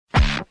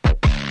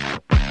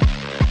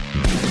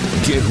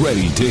Get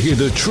ready to hear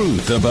the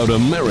truth about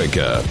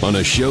America on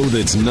a show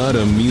that's not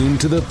immune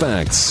to the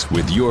facts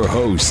with your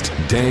host,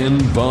 Dan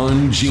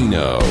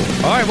Bongino.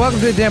 All right, welcome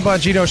to the Dan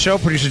Bongino Show.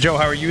 Producer Joe,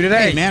 how are you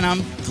today? Hey, man,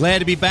 I'm glad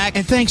to be back.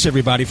 And thanks,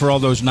 everybody, for all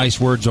those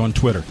nice words on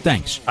Twitter.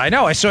 Thanks. I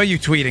know. I saw you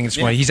tweeting this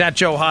morning. He's at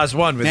Joe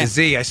Haas1 with a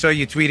Z. I saw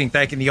you tweeting,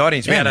 thanking the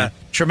audience. We had a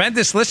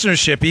tremendous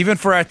listenership, even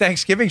for our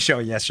Thanksgiving show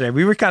yesterday.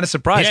 We were kind of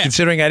surprised,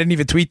 considering I didn't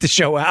even tweet the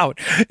show out.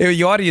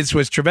 The audience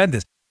was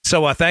tremendous.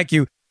 So thank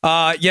you.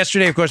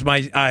 Yesterday, of course,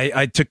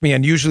 I took me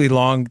unusually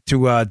long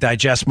to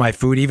digest my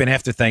food, even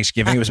after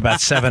Thanksgiving. It was about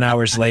 7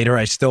 hours later.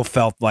 I still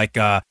felt like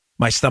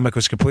my stomach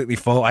was completely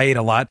full. I ate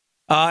a lot.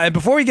 And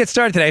before we get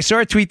started today, I saw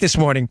a tweet this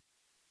morning.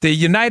 The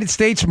United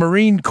States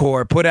Marine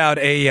Corps put out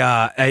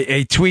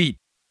a tweet,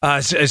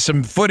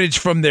 some footage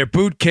from their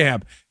boot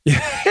camp.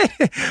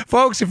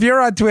 Folks, if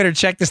you're on Twitter,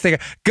 check this thing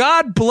out.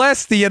 God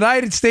bless the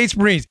United States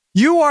Marines.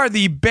 You are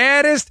the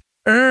baddest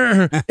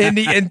in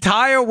the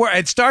entire world.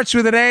 It starts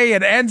with an A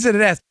and ends in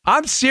an S.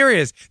 I'm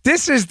serious.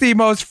 This is the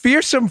most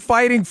fearsome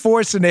fighting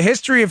force in the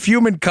history of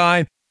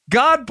humankind.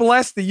 God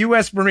bless the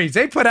U.S. Marines.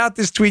 They put out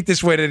this tweet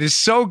this way. It is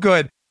so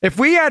good. If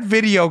we had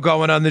video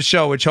going on the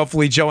show, which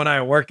hopefully Joe and I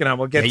are working on,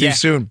 we'll get to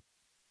soon.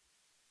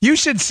 You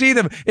should see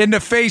them in the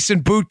face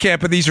in boot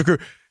camp of these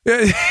recruits.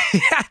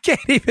 I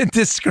can't even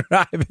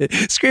describe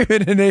it.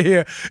 Screaming in the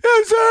ear,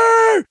 yes,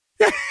 sir!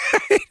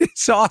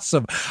 It's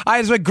awesome.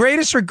 It's the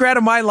greatest regret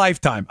of my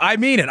lifetime. I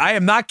mean it. I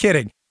am not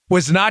kidding.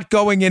 Was not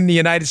going in the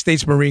United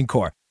States Marine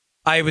Corps.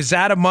 I was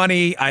out of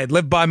money. I had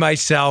lived by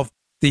myself.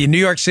 The New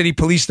York City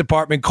Police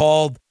Department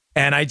called,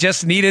 and I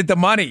just needed the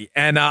money.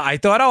 And I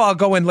thought, I'll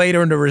go in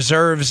later in the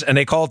reserves, and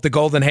they call it the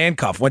golden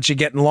handcuff. Once you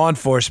get in law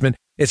enforcement,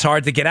 it's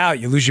hard to get out.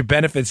 You lose your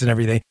benefits and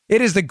everything.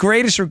 It is the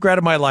greatest regret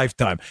of my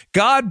lifetime.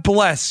 God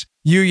bless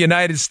you,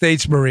 United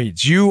States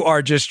Marines. You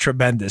are just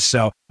tremendous.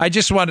 So I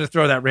just wanted to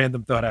throw that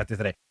random thought out there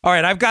today. All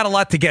right, I've got a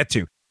lot to get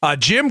to.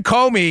 Jim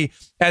Comey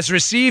has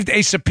received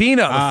a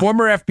subpoena, the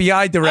former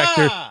FBI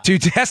director, to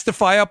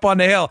testify up on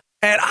the Hill.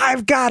 And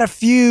I've got a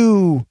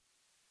few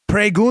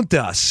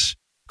preguntas,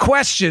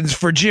 questions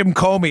for Jim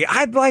Comey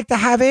I'd like to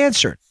have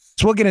answered.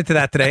 So we'll get into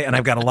that today, and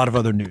I've got a lot of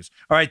other news.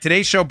 All right,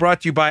 today's show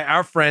brought to you by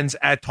our friends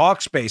at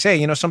Talkspace.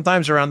 Hey,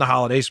 sometimes around the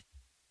holidays,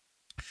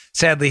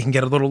 sadly, it can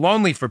get a little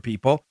lonely for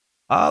people.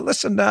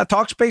 Listen,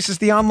 Talkspace is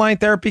the online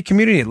therapy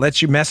community. It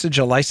lets you message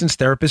a licensed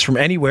therapist from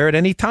anywhere at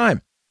any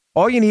time.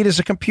 All you need is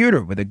a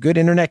computer with a good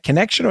internet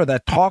connection or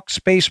that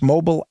Talkspace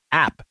mobile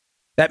app.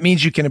 That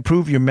means you can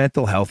improve your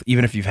mental health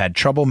even if you've had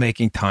trouble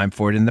making time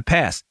for it in the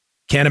past.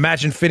 Can't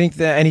imagine fitting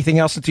anything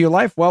else into your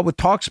life? Well, with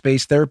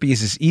Talkspace, therapy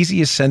is as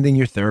easy as sending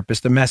your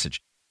therapist a message.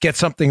 Get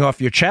something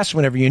off your chest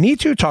whenever you need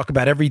to, talk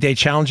about everyday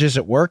challenges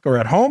at work or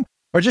at home,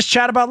 or just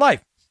chat about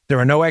life. There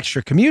are no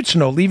extra commutes,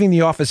 no leaving the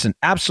office, and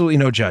absolutely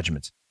no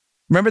judgments.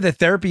 Remember that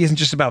therapy isn't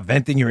just about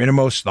venting your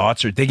innermost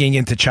thoughts or digging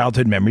into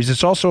childhood memories.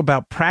 It's also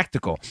about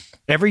practical,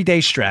 everyday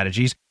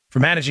strategies for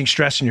managing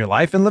stress in your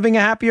life and living a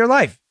happier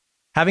life.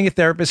 Having a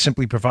therapist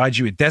simply provides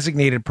you a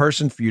designated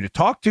person for you to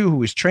talk to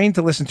who is trained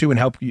to listen to and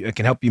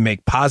can help you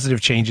make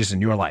positive changes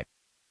in your life.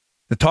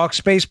 The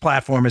Talkspace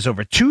platform has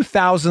over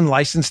 2,000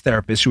 licensed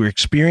therapists who are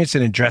experienced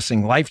in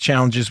addressing life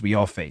challenges we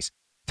all face.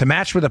 To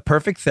match with a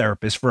perfect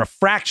therapist for a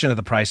fraction of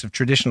the price of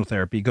traditional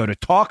therapy, go to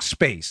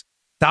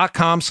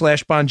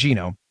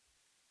Talkspace.com/Bongino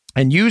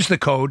and use the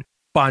code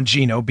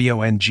Bongino,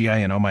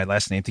 Bongino, my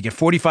last name, to get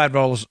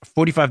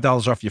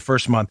 $45 off your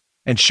first month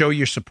and show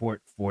your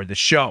support for the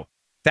show.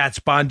 That's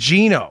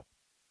Bongino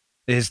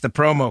is the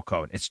promo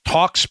code. It's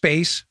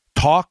Talkspace,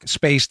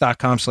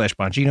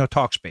 Talkspace.com/Bongino,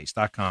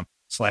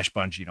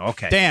 Talkspace.com/Bongino.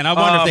 Okay. Dan, I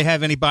wonder if they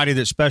have anybody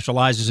that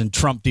specializes in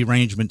Trump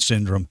derangement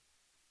syndrome.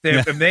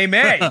 They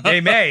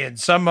may, and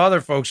some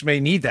other folks may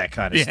need that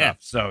kind of stuff.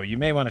 So you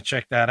may want to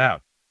check that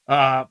out.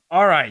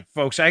 All right,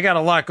 folks, I got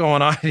a lot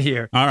going on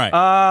here. All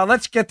right.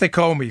 Let's get to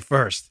Comey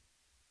first.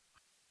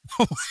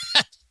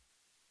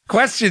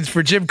 Questions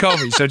for Jim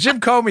Comey. So Jim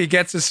Comey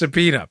gets a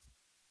subpoena.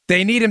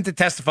 They need him to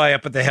testify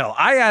up at the Hill.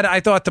 I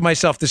thought to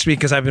myself this week,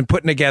 because I've been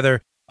putting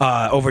together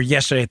over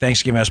yesterday,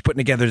 Thanksgiving, I was putting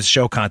together the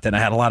show content. I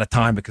had a lot of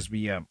time because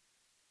we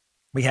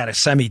had a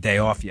semi-day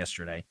off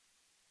yesterday.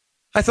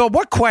 I thought,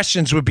 what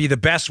questions would be the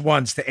best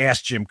ones to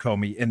ask Jim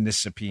Comey in this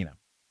subpoena?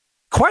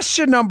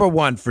 Question number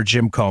one for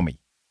Jim Comey.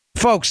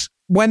 Folks,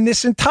 when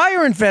this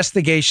entire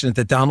investigation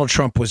into Donald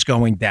Trump was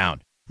going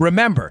down,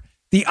 remember,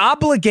 the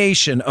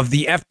obligation of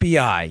the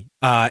FBI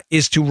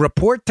is to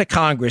report to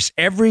Congress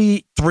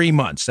every 3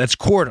 months. That's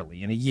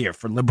quarterly in a year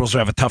for liberals who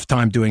have a tough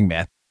time doing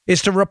math,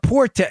 is to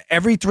report to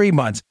every 3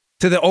 months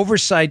to the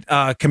oversight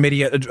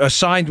committee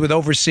assigned with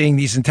overseeing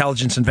these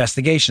intelligence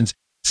investigations,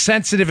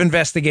 sensitive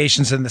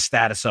investigations and the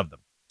status of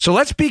them. So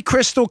let's be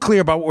crystal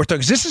clear about what we're talking,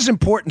 because this is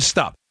important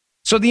stuff.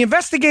 So the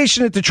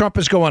investigation into Trump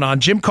is going on.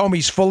 Jim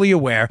Comey's fully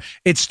aware.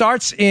 It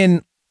starts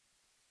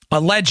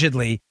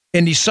allegedly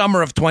in the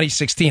summer of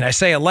 2016. I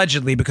say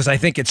allegedly because I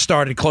think it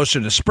started closer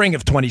to the spring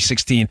of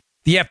 2016.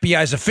 The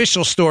FBI's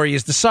official story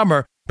is the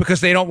summer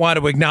because they don't want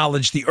to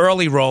acknowledge the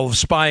early role of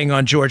spying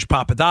on George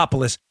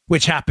Papadopoulos,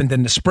 which happened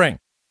in the spring,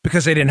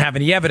 because they didn't have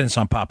any evidence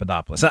on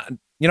Papadopoulos.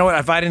 You know what?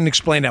 If I didn't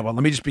explain that well,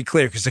 let me just be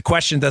clear because the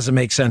question doesn't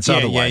make sense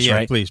otherwise,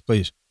 right?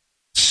 Please.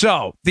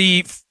 So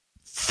the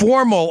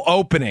formal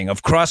opening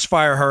of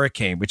Crossfire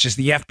Hurricane, which is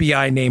the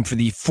FBI name for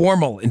the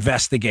formal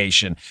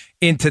investigation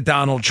into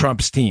Donald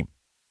Trump's team.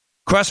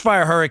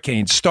 Crossfire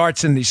Hurricane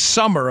starts in the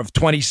summer of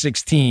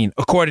 2016,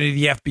 according to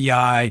the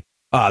FBI,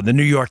 the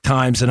New York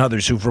Times, and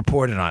others who've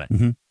reported on it.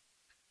 Mm-hmm.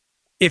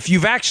 If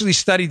you've actually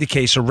studied the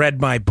case or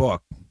read my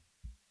book,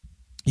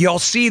 you'll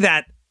see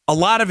that a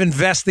lot of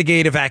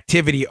investigative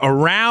activity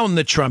around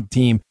the Trump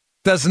team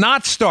does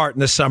not start in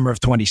the summer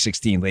of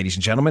 2016, ladies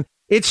and gentlemen.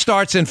 It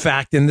starts, in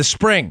fact, in the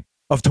spring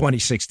of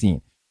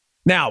 2016.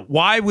 Now,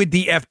 why would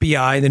the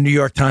FBI, the New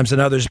York Times,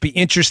 and others be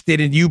interested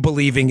in you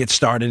believing it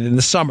started in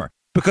the summer?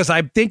 Because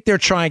I think they're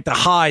trying to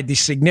hide the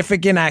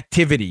significant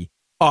activity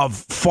of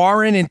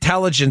foreign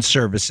intelligence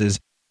services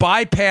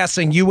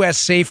bypassing U.S.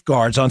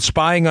 safeguards on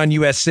spying on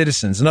U.S.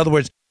 citizens. In other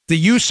words, the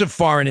use of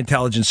foreign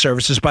intelligence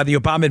services by the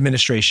Obama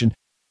administration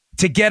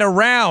to get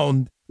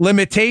around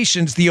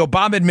limitations the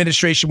Obama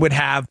administration would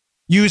have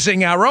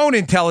using our own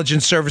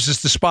intelligence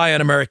services to spy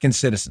on American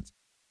citizens.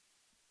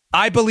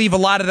 I believe a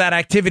lot of that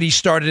activity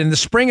started in the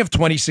spring of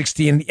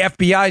 2016. The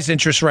FBI's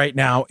interest right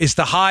now is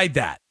to hide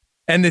that,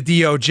 and the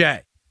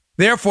DOJ.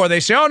 Therefore, they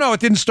say, oh, no,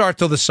 it didn't start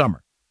till the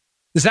summer.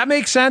 Does that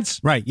make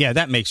sense? Right. Yeah,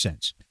 that makes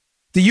sense.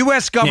 The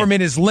U.S.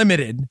 government is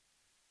limited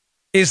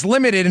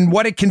in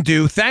what it can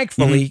do,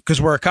 thankfully,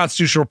 because we're a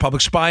constitutional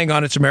republic, spying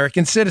on its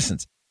American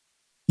citizens.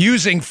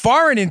 Using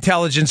foreign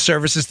intelligence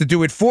services to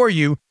do it for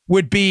you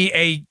would be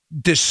a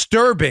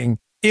disturbing,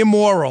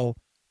 immoral,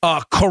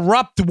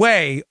 corrupt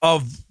way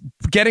of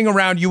getting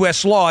around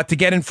U.S. law to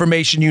get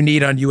information you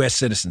need on U.S.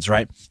 citizens,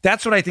 right?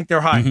 That's what I think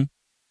they're hiding.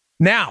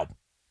 Now,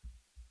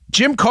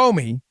 Jim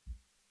Comey,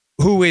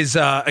 who is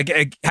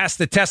has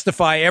to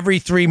testify every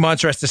 3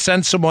 months or has to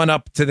send someone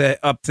up to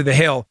the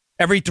Hill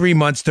every 3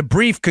 months to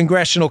brief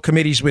congressional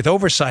committees with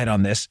oversight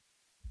on this,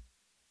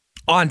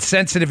 on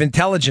sensitive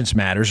intelligence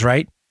matters,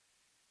 right?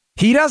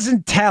 He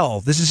doesn't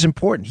tell, this is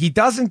important, he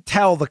doesn't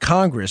tell the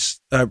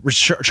Congress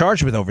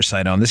charged with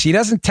oversight on this, he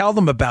doesn't tell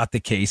them about the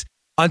case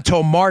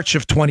until March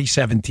of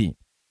 2017.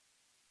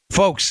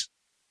 Folks,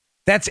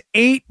 that's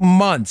 8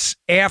 months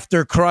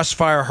after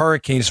Crossfire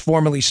Hurricane is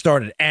formally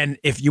started. And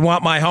if you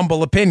want my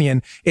humble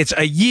opinion, it's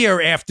a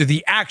year after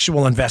the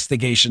actual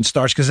investigation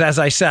starts. Because as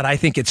I said, I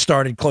think it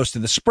started close to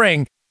the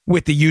spring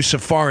with the use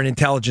of foreign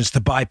intelligence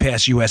to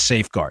bypass U.S.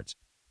 safeguards.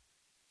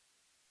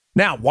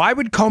 Now, why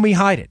would Comey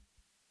hide it?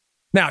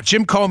 Now,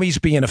 Jim Comey's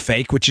being a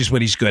fake, which is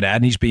what he's good at.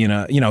 And he's being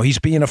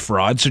a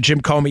fraud. So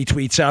Jim Comey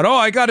tweets out, oh,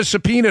 I got a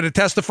subpoena to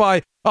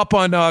testify up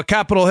on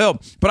Capitol Hill,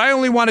 but I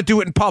only want to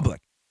do it in public.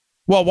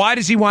 Well, why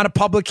does he want a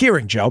public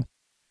hearing, Joe?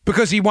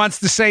 Because he wants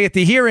to say at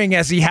the hearing,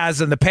 as he has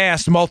in the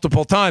past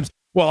multiple times,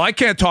 well, I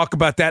can't talk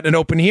about that in an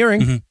open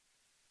hearing.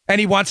 And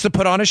he wants to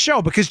put on a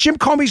show because Jim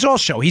Comey's all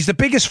show. He's the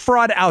biggest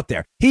fraud out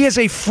there. He is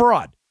a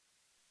fraud.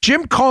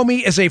 Jim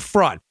Comey is a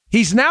fraud.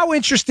 He's now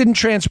interested in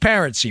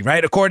transparency,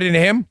 right? According to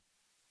him,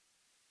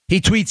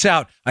 he tweets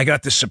out, I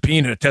got this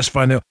subpoena to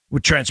testify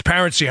with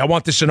transparency. I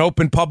want this an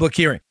open public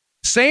hearing.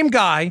 Same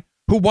guy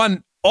who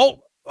won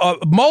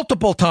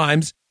multiple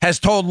times has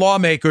told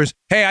lawmakers,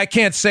 hey, I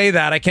can't say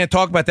that. I can't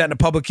talk about that in a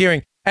public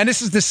hearing. And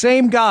this is the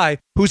same guy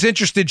who's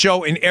interested,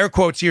 Joe, in air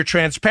quotes here,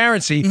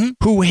 transparency,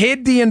 who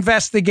hid the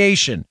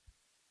investigation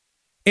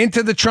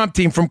into the Trump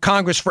team from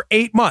Congress for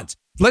 8 months.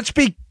 Let's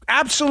be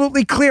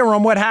absolutely clear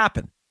on what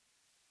happened.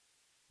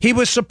 He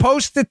was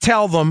supposed to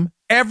tell them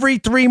every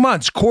 3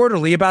 months,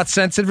 quarterly, about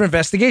sensitive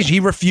investigation. He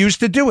refused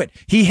to do it.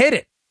 He hid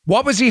it.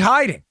 What was he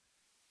hiding?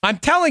 I'm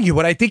telling you,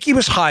 what I think he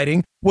was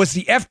hiding was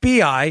the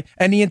FBI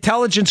and the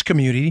intelligence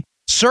community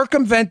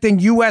circumventing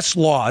U.S.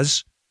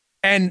 laws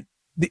and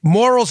the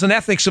morals and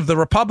ethics of the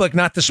republic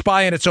not to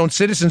spy on its own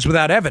citizens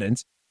without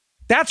evidence.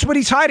 That's what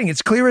he's hiding.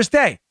 It's clear as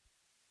day.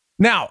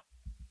 Now,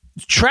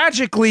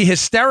 tragically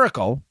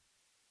hysterical,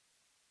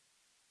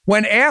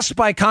 when asked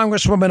by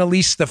Congresswoman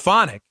Elise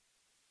Stefanik,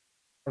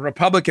 a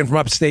Republican from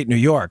upstate New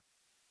York,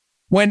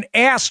 when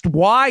asked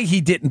why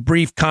he didn't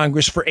brief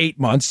Congress for 8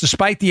 months,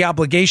 despite the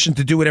obligation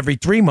to do it every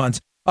 3 months,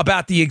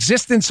 about the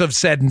existence of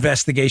said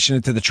investigation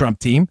into the Trump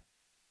team,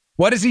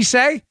 what does he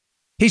say?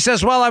 He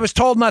says, well, I was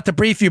told not to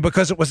brief you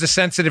because it was a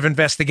sensitive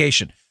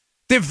investigation.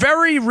 The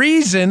very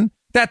reason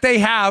that they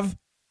have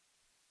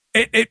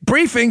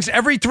briefings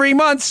every 3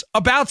 months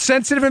about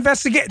sensitive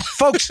investigation.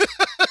 Folks,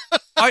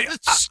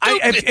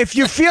 if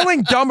you're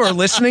feeling dumber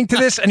listening to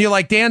this and you're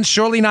like, Dan's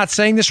surely not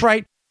saying this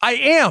right, I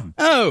am.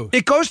 Oh.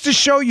 It goes to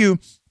show you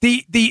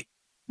the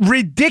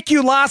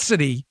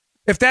ridiculosity,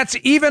 if that's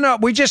even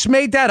we just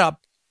made that up.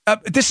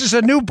 This is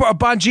a new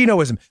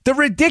Bonginoism. The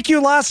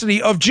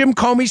ridiculosity of Jim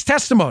Comey's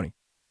testimony.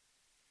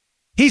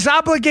 He's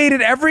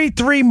obligated every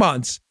 3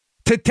 months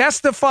to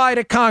testify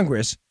to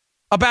Congress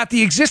about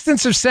the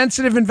existence of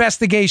sensitive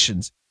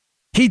investigations.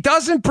 He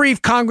doesn't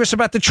brief Congress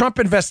about the Trump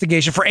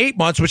investigation for 8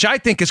 months, which I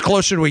think is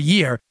closer to a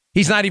year.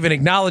 He's not even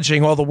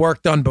acknowledging all the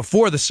work done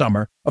before the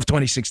summer of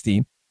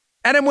 2016.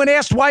 And then when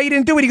asked why he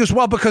didn't do it, he goes,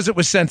 well, because it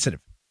was sensitive.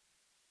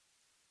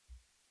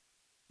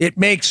 It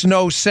makes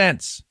no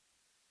sense.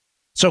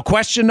 So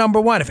question number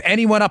one, if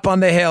anyone up on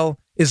the Hill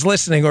is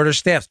listening or their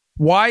staffs,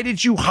 why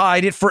did you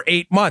hide it for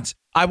 8 months?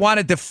 I want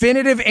a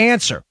definitive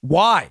answer.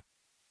 Why?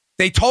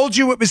 They told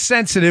you it was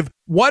sensitive.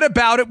 What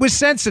about it was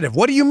sensitive?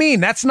 What do you mean?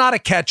 That's not a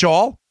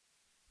catch-all.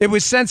 It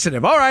was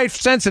sensitive. All right,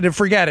 sensitive,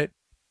 forget it.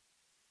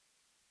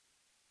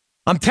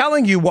 I'm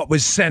telling you what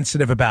was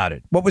sensitive about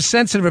it. What was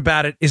sensitive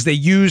about it is they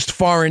used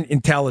foreign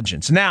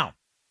intelligence. Now,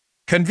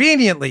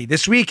 conveniently,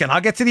 this weekend,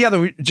 I'll get to the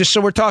other, just so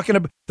we're talking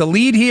about the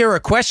lead here are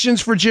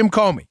questions for Jim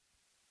Comey.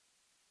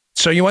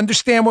 So you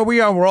understand where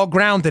we are. We're all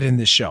grounded in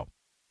this show.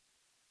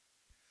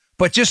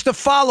 But just to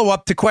follow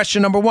up to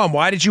question number one,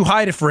 why did you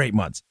hide it for 8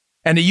 months?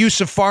 And the use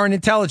of foreign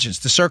intelligence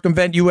to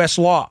circumvent U.S.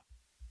 law.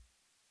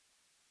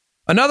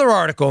 Another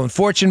article in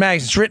Fortune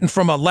magazine, it's written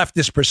from a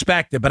leftist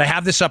perspective, but I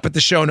have this up at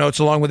the show notes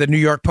along with a New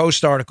York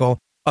Post article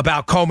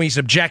about Comey's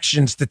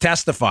objections to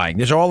testifying.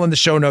 These are all in the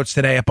show notes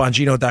today at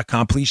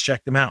Bongino.com. Please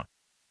check them out.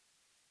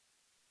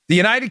 The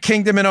United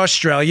Kingdom and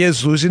Australia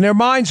is losing their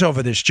minds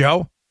over this,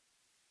 Joe.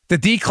 The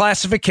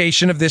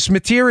declassification of this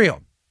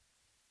material.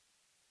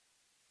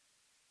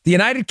 The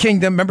United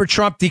Kingdom, remember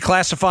Trump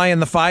declassifying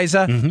the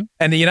FISA? Mm-hmm.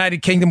 And the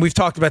United Kingdom, we've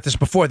talked about this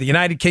before, the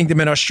United Kingdom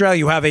and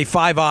Australia, who have a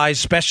Five Eyes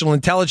special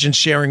intelligence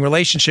sharing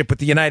relationship with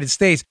the United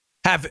States,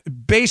 have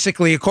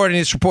basically, according to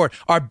this report,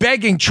 are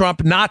begging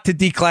Trump not to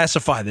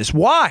declassify this.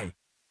 Why?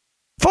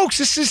 Folks,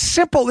 this is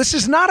simple. This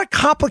is not a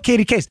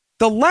complicated case.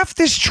 The left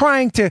is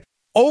trying to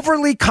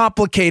overly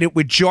complicate it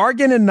with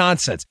jargon and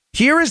nonsense.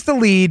 Here is the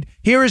lead.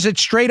 Here is it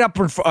straight up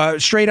front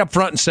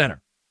and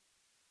center.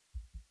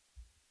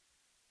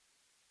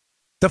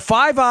 The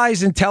Five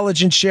Eyes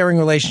intelligence sharing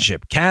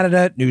relationship,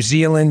 Canada, New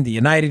Zealand, the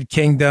United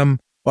Kingdom,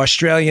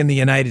 Australia, and the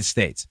United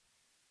States.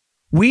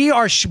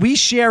 We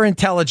share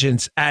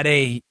intelligence at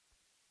a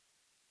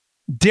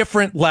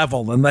different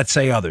level than, let's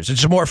say, others.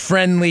 It's a more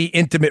friendly,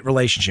 intimate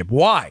relationship.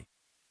 Why?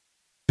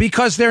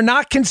 Because they're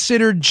not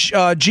considered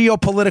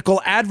geopolitical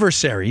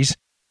adversaries,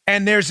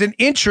 and there's an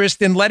interest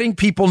in letting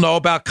people know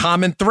about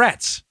common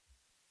threats.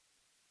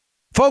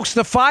 Folks,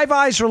 the Five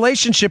Eyes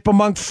relationship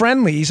amongst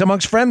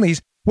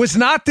friendlies, was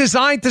not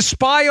designed to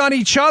spy on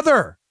each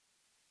other.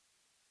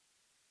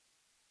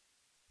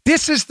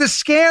 This is the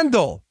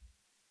scandal.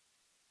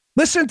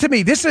 Listen to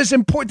me. This is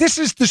important. This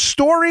is the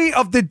story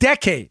of the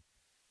decade.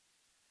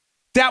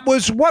 That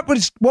was what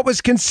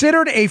was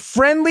considered a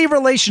friendly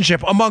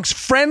relationship amongst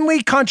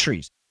friendly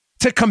countries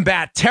to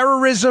combat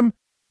terrorism,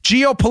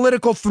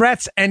 geopolitical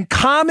threats, and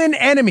common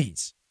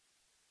enemies.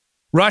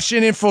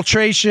 Russian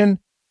infiltration,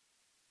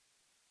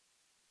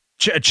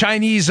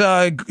 Chinese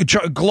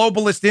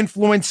globalist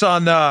influence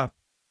on out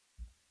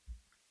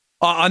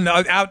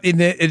in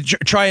the,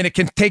 trying to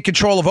take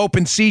control of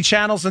open sea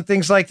channels and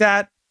things like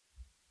that.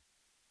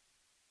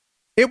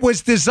 It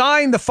was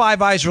designed, the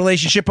Five Eyes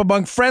relationship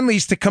among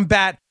friendlies, to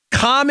combat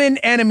common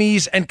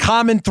enemies and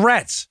common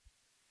threats.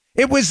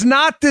 It was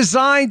not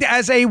designed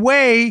as a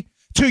way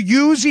to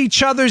use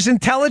each other's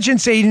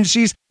intelligence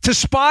agencies to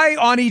spy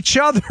on each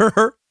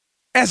other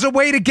as a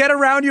way to get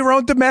around your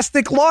own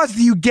domestic laws.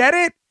 Do you get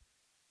it?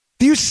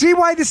 Do you see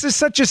why this is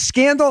such a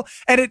scandal?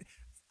 And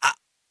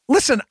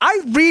listen,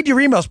 I read your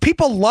emails.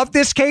 People love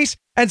this case.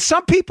 And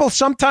some people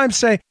sometimes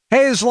say,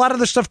 hey, there's a lot of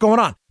other stuff going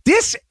on.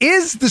 This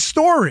is the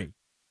story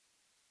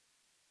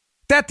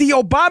that the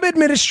Obama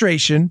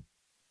administration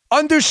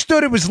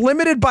understood it was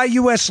limited by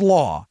U.S.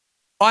 law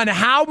on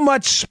how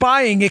much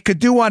spying it could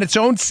do on its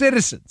own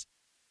citizens.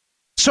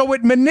 So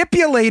it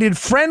manipulated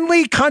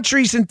friendly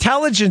countries'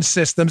 intelligence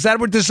systems that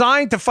were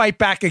designed to fight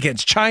back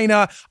against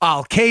China,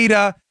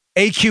 Al-Qaeda,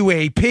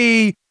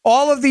 AQAP,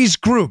 all of these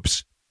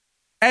groups.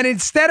 And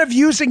instead of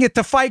using it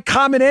to fight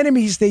common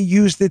enemies, they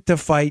used it to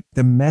fight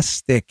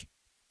domestic,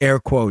 air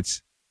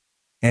quotes,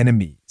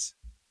 enemies.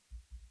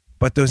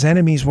 But those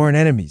enemies weren't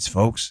enemies,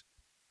 folks.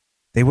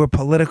 They were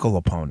political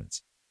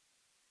opponents.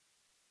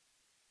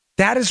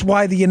 That is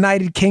why the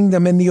United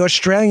Kingdom and the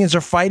Australians are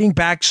fighting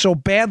back so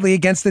badly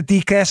against the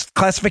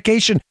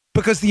declassification,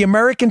 because the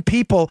American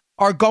people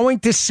are going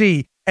to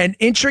see an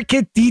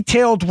intricate,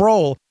 detailed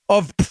role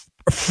of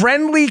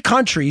friendly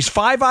countries,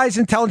 Five Eyes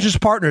intelligence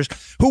partners,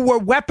 who were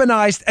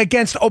weaponized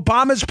against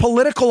Obama's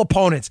political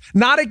opponents,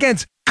 not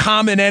against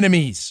common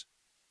enemies.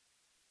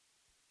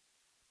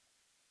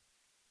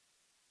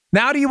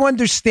 Now, do you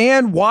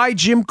understand why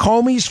Jim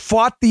Comey's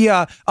fought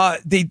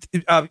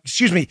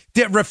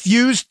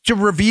refused to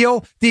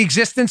reveal the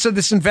existence of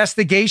this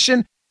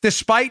investigation,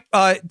 despite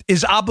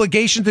his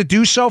obligation to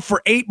do so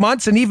for 8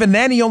 months? And even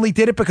then, he only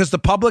did it because the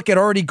public had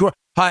already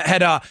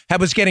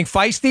was getting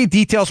feisty.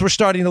 Details were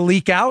starting to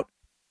leak out.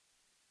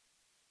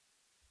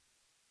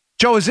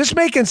 Joe, is this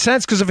making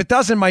sense? Because if it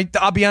doesn't,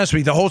 I'll be honest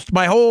with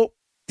you,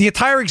 the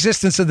entire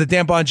existence of the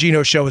Dan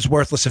Bongino show is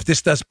worthless if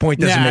this doesn't make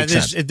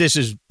sense. This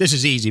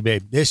is easy,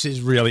 babe. This is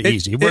really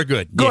easy. We're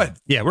good. Good.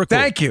 Yeah, we're cool.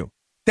 Thank you.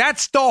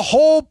 That's the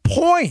whole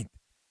point.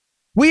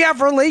 We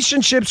have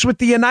relationships with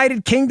the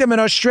United Kingdom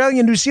and Australia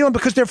and New Zealand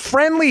because they're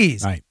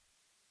friendlies. Right.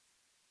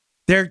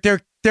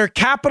 They're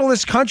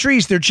capitalist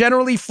countries. They're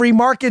generally free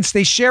markets.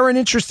 They share an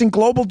interest in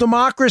global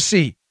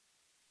democracy.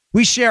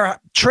 We share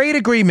trade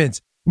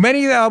agreements.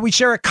 We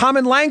share a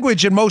common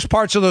language in most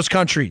parts of those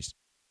countries.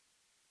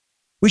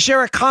 We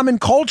share a common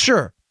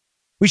culture.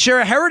 We share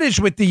a heritage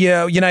with the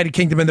United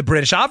Kingdom and the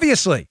British,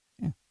 obviously.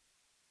 Yeah.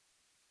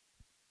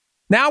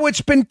 Now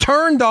it's been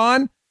turned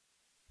on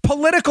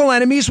political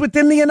enemies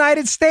within the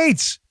United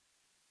States.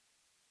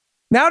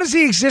 Now does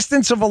the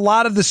existence of a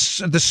lot of the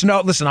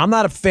Snowden... Listen, I'm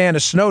not a fan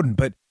of Snowden,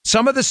 but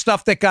some of the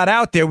stuff that got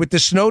out there with the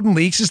Snowden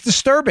leaks is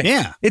disturbing.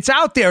 Yeah. It's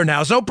out there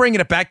now, so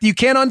bringing it back. You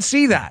can't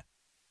unsee that.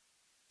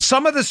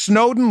 Some of the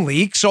Snowden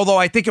leaks, although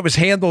I think it was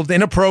handled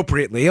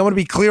inappropriately, I want to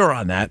be clear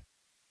on that.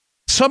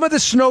 Some of the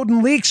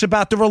Snowden leaks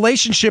about the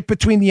relationship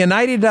between the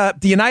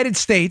United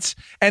States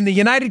and the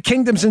United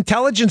Kingdom's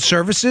intelligence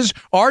services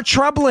are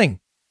troubling.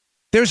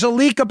 There's a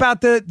leak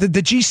about the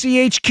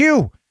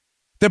GCHQ,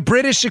 the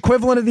British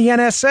equivalent of the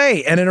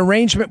NSA, and an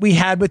arrangement we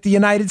had with the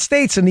United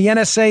States and the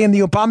NSA and the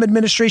Obama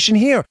administration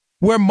here,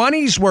 where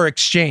monies were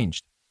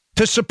exchanged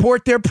to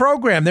support their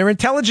program, their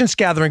intelligence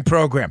gathering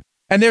program.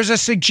 And there's a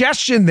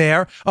suggestion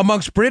there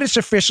amongst British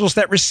officials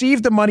that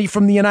received the money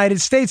from the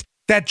United States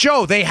that,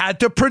 Joe, they had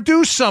to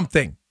produce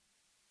something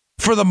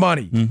for the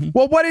money. Mm-hmm.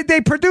 Well, what did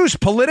they produce?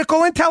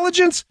 Political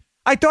intelligence?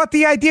 I thought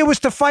the idea was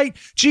to fight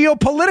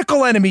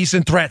geopolitical enemies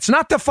and threats,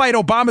 not to fight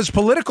Obama's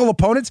political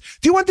opponents.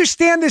 Do you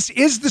understand this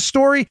is the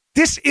story?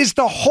 This is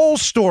the whole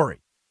story.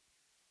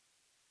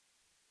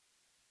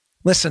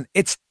 Listen,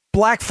 it's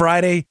Black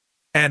Friday,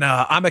 and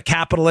I'm a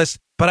capitalist,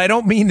 but I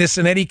don't mean this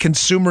in any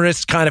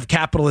consumerist kind of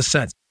capitalist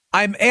sense.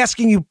 I'm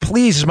asking you,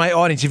 please, as my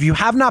audience, if you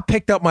have not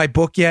picked up my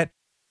book yet,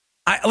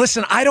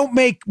 I don't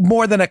make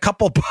more than a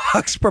couple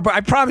bucks per book.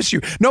 I promise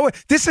you. No,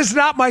 this is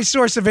not my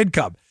source of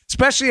income.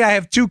 Especially I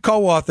have 2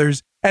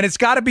 co-authors, and it's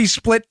got to be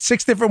split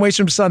 6 different ways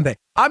from Sunday.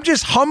 I'm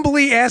just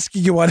humbly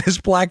asking you on this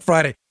Black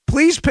Friday,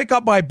 please pick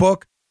up my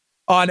book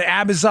on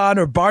Amazon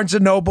or Barnes &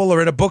 Noble or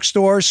in a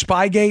bookstore,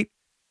 Spygate,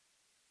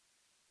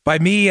 by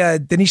me,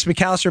 Denise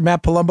McAllister,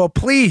 Matt Palumbo.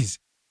 Please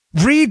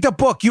read the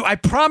book. I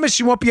promise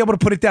you won't be able to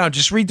put it down.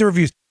 Just read the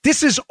reviews.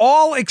 This is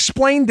all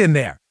explained in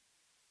there.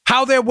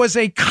 How there was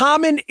a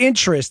common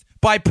interest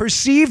by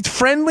perceived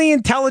friendly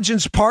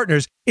intelligence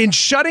partners in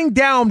shutting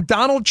down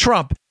Donald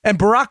Trump and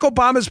Barack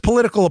Obama's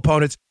political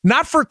opponents,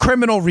 not for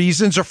criminal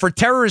reasons or for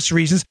terrorist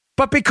reasons,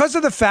 but because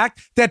of the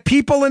fact that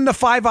people in the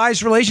Five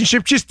Eyes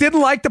relationship just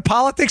didn't like the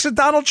politics of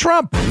Donald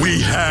Trump.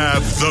 We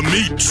have the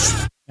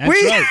meat.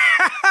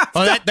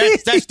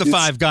 That's the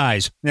Five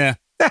Guys. Yeah.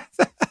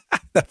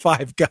 The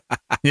Five Guys.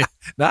 Yeah.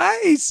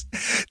 Nice.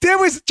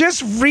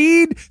 Just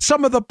read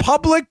some of the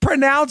public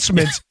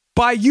pronouncements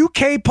by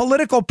UK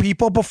political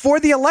people before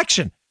the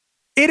election.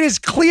 It is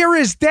clear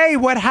as day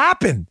what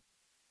happened.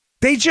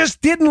 They just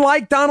didn't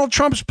like Donald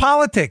Trump's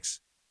politics.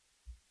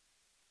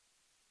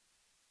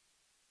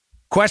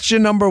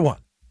 Question number 1.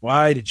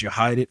 Why did you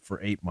hide it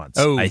for 8 months?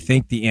 Oh. I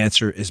think the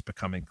answer is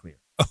becoming clear.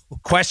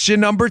 Question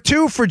number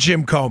 2 for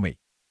Jim Comey.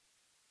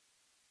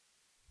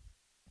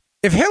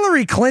 If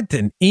Hillary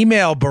Clinton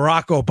emailed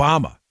Barack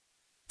Obama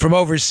from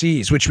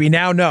overseas, which we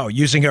now know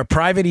using her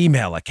private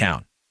email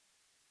account,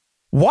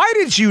 why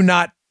did you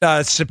not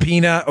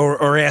subpoena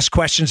or ask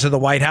questions of the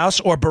White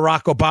House or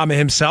Barack Obama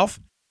himself?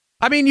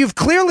 I mean, you've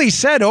clearly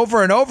said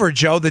over and over,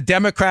 Joe, the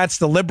Democrats,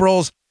 the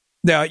liberals,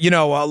 a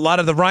lot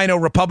of the Rhino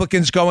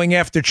Republicans going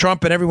after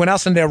Trump and everyone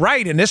else, and they're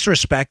right in this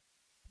respect,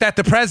 that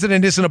the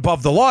president isn't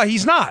above the law.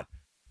 He's not.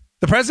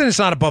 The president's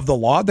not above the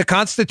law. The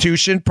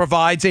Constitution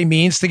provides a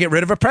means to get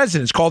rid of a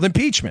president. It's called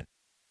impeachment.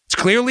 It's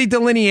clearly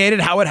delineated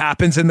how it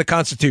happens in the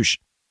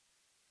Constitution.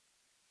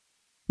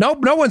 No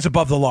one's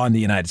above the law in the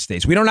United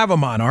States. We don't have a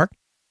monarch.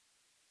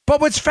 But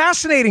what's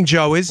fascinating,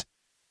 Joe, is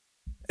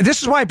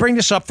this is why I bring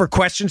this up for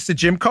questions to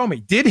Jim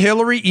Comey. Did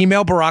Hillary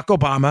email Barack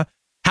Obama?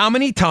 How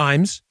many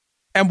times?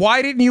 And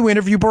why didn't you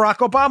interview Barack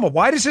Obama?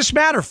 Why does this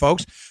matter,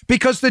 folks?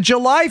 Because the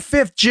July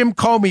 5th Jim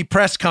Comey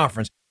press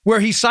conference, where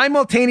he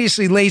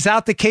simultaneously lays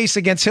out the case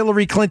against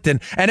Hillary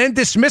Clinton and then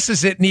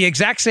dismisses it in the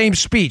exact same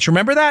speech.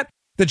 Remember that?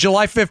 The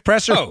July 5th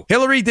presser? Oh.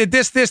 Hillary did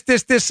this,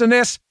 and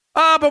this.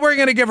 But we're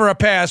going to give her a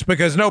pass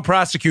because no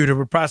prosecutor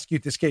would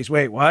prosecute this case.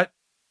 Wait, what?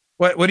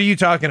 What are you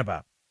talking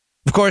about?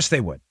 Of course they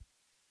would.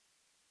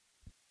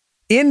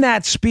 In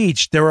that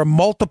speech, there are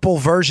multiple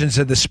versions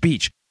of the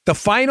speech. The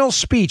final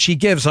speech he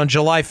gives on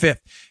July 5th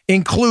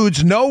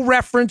includes no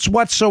reference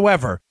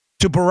whatsoever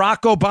to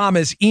Barack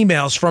Obama's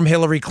emails from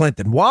Hillary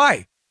Clinton.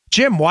 Why?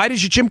 Jim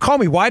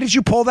Comey, why did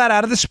you pull that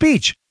out of the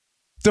speech?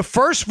 The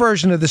first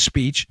version of the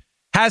speech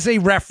has a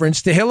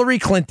reference to Hillary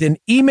Clinton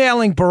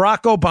emailing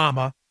Barack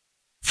Obama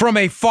from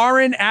a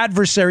foreign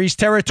adversary's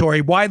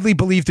territory widely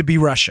believed to be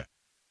Russia.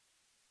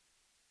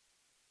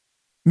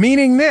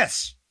 Meaning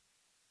this.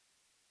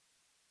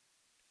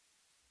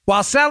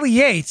 While Sally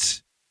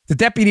Yates, the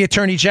deputy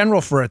attorney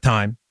general for a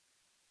time,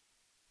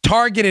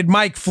 targeted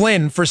Mike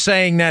Flynn for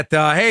saying that,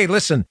 hey,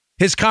 listen,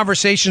 his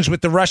conversations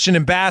with the Russian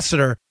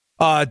ambassador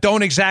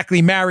don't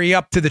exactly marry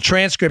up to the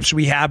transcripts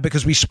we have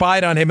because we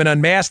spied on him and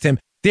unmasked him.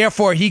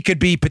 Therefore, he could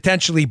be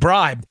potentially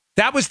bribed.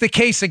 That was the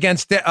case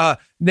against the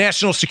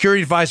National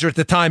Security Advisor at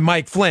the time,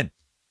 Mike Flynn.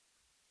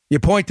 The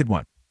appointed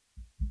one.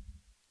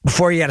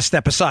 Before he had to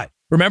step aside.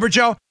 Remember,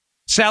 Joe?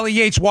 Sally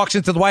Yates walks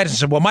into the White House and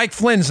said, well, Mike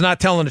Flynn's not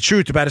telling the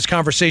truth about his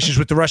conversations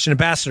with the Russian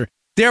ambassador.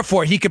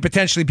 Therefore, he could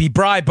potentially be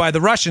bribed by the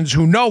Russians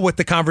who know what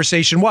the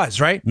conversation was,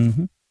 right?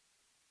 Mm-hmm.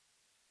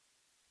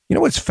 You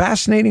know what's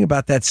fascinating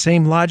about that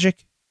same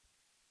logic?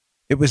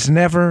 It was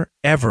never,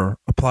 ever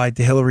applied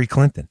to Hillary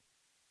Clinton.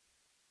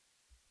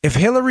 If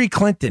Hillary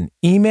Clinton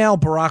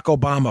emailed Barack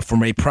Obama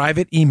from a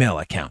private email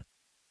account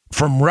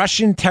from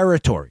Russian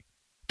territory,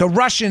 the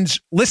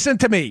Russians, listen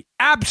to me,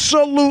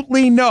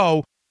 absolutely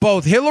know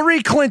both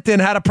Hillary Clinton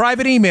had a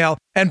private email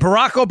and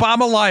Barack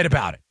Obama lied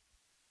about it.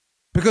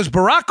 Because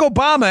Barack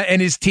Obama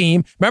and his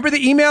team, remember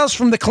the emails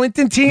from the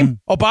Clinton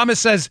team? Obama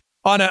says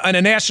on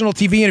a national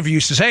TV interview,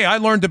 says, hey, I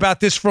learned about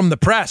this from the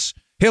press,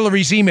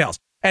 Hillary's emails.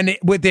 And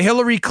with the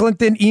Hillary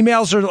Clinton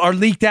emails are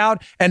leaked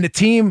out and the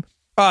team,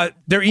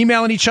 they're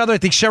emailing each other. I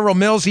think Cheryl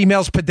Mills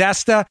emails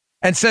Podesta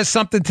and says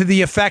something to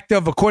the effect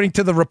of, according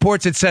to the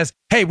reports, it says,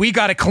 hey, we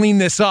got to clean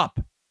this up.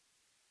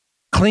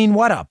 Clean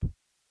what up?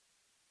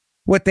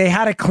 What they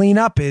had to clean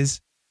up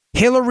is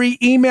Hillary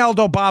emailed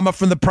Obama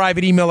from the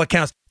private email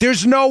accounts.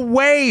 There's no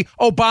way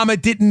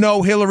Obama didn't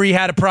know Hillary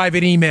had a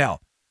private email.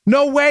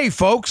 No way,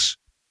 folks.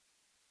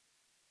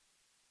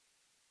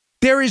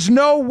 There is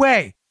no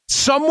way.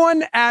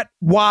 Someone at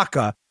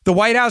WACA, the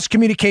White House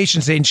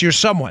Communications Agency, or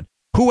someone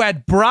who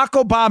had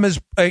Barack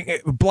Obama's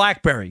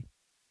BlackBerry.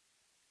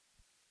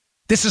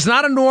 This is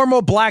not a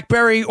normal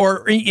BlackBerry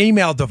or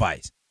email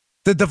device.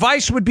 The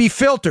device would be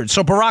filtered,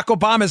 so Barack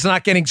Obama is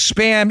not getting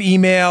spam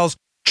emails,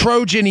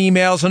 Trojan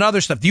emails, and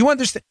other stuff. Do you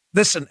understand?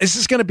 Listen, this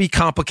is going to be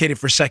complicated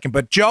for a second,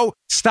 but Joe,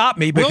 stop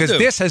me because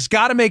this has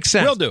got to make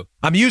sense. Will do.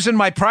 I'm using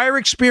my prior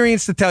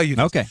experience to tell you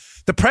this. Okay.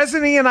 The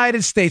President of the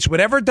United States,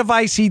 whatever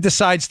device he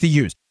decides to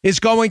use,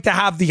 is going to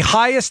have the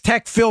highest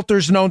tech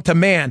filters known to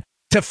man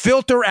to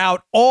filter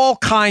out all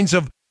kinds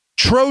of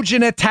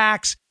Trojan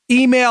attacks,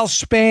 email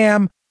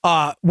spam,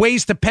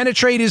 ways to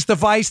penetrate his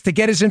device to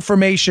get his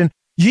information.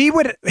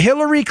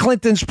 Hillary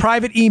Clinton's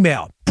private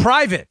email,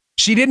 private,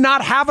 she did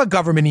not have a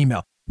government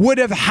email, would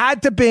have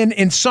had to been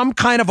in some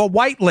kind of a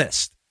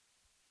whitelist.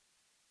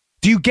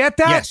 Do you get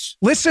that? Yes.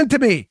 Listen to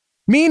me.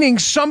 Meaning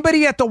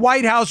somebody at the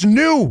White House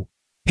knew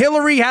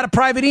Hillary had a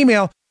private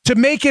email to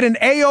make it an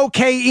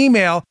A-OK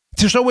email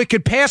so it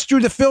could pass through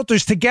the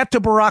filters to get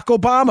to Barack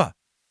Obama.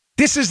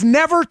 This is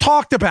never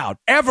talked about,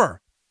 ever.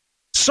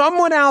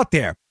 Someone out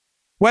there,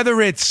 whether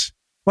it's,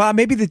 well,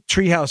 maybe the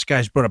Treehouse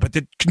guys brought up, but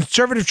the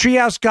conservative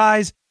Treehouse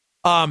guys,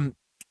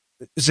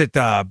 is it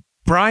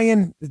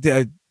Brian,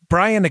 the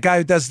guy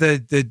who does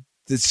the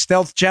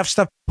Stealth Jeff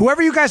stuff?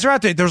 Whoever you guys are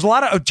out there, there's a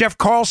lot of Jeff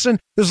Carlson.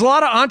 There's a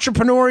lot of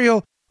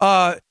entrepreneurial,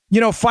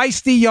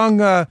 feisty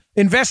young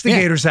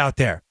investigators out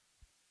there.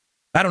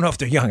 I don't know if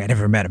they're young. I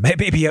never met them.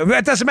 Maybe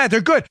it doesn't matter.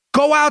 They're good.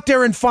 Go out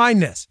there and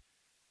find this.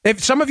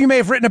 If some of you may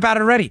have written about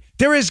it already,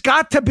 there has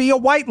got to be a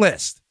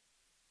whitelist.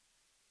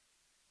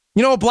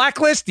 You know, a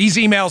blacklist? These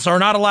emails are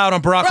not allowed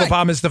on Barack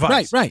Obama's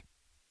device. Right.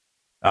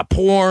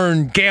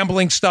 Porn,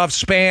 gambling stuff,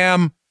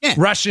 spam,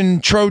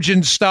 Russian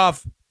Trojan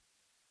stuff.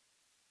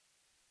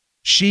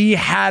 She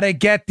had to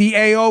get the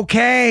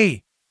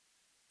A-OK.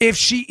 If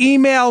she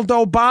emailed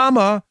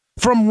Obama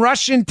from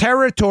Russian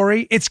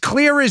territory, it's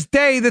clear as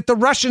day that the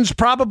Russians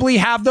probably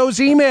have those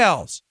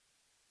emails.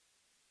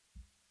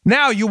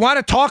 Now, you want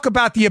to talk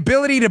about the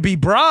ability to be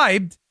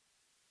bribed?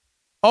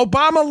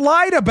 Obama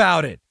lied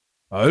about it.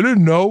 I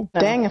didn't know.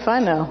 Dang if I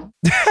know.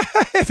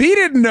 If he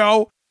didn't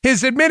know,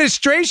 his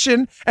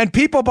administration and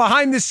people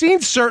behind the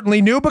scenes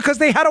certainly knew because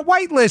they had to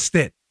whitelist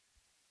it.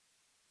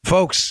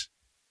 Folks,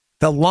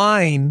 the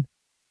line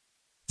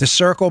to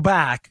circle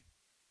back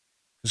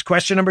is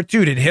question number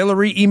 2. Did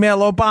Hillary email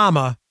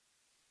Obama?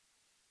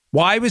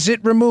 Why was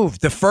it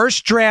removed? The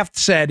first draft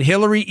said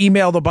Hillary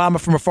emailed Obama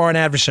from a foreign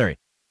adversary.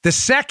 The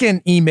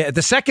second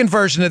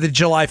version of the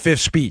July 5th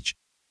speech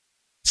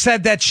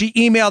said that she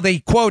emailed a,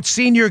 quote,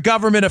 senior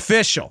government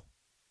official.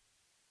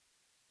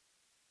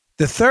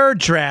 The third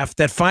draft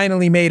that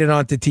finally made it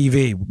onto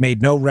TV made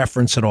no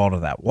reference at all to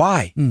that.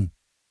 Why? I'm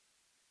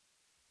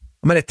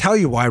going to tell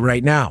you why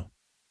right now.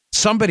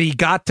 Somebody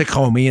got to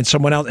Comey and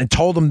someone else and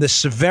told them the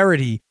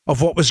severity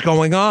of what was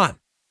going on.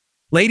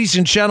 Ladies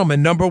and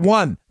gentlemen, number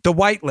 1, the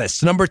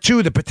whitelist. Number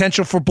 2, the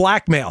potential for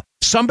blackmail.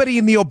 Somebody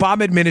in the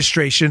Obama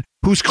administration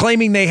who's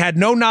claiming they had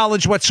no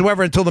knowledge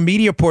whatsoever until the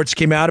media reports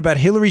came out about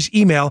Hillary's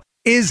email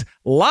is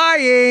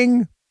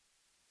lying.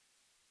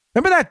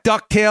 Remember that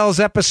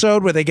DuckTales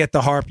episode where they get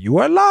the harp? You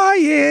are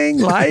lying,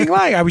 lying,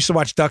 lying. I used to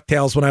watch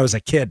DuckTales when I was a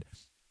kid.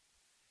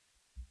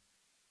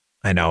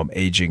 I know I'm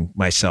aging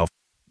myself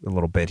a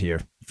little bit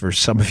here for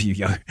some of you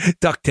young.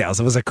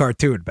 DuckTales, it was a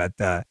cartoon, but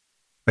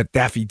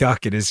Daffy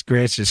Duck and his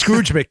grandson,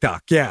 Scrooge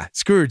McDuck. Yeah,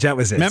 Scrooge, that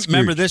was it.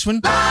 Remember this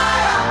one?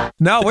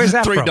 No, where's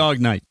that Three from?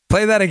 Dog Night.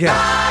 Play that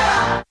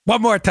again.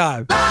 One more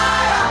time.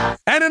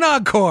 And an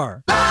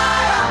encore.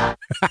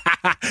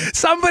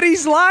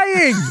 Somebody's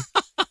lying.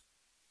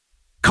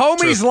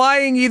 Comey's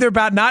lying either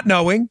about not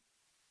knowing.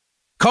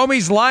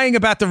 Comey's lying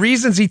about the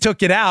reasons he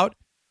took it out.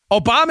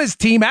 Obama's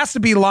team has to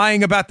be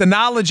lying about the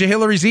knowledge of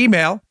Hillary's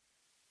email.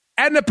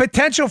 And the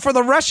potential for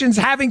the Russians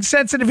having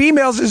sensitive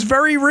emails is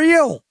very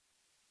real.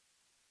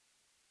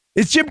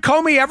 Is Jim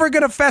Comey ever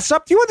going to fess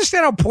up? Do you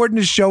understand how important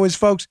this show is,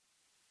 folks?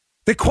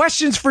 The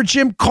questions for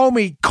Jim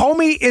Comey.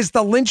 Comey is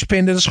the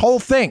linchpin to this whole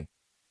thing.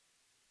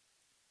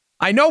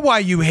 I know why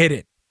you hid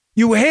it.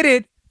 You hid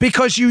it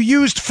because you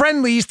used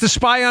friendlies to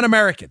spy on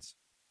Americans.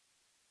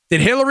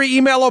 Did Hillary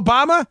email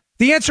Obama?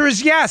 The answer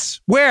is yes.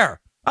 Where?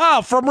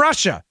 Oh, from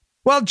Russia.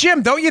 Well,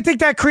 Jim, don't you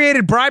think that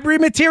created bribery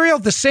material?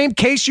 The same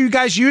case you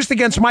guys used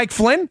against Mike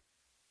Flynn?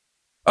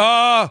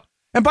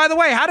 And by the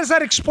way, how does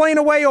that explain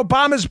away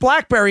Obama's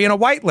BlackBerry in a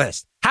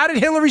whitelist? How did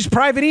Hillary's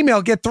private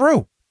email get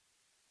through?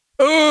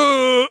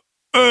 Now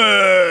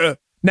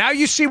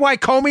you see why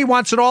Comey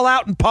wants it all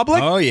out in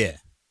public? Oh, yeah.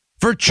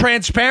 For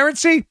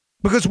transparency?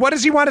 Because what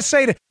does he want to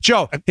say to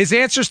Joe? His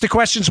answers to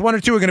questions 1 or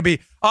 2 are going to be,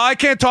 I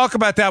can't talk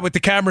about that with the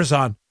cameras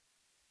on.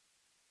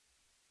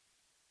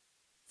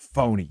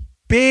 Phony.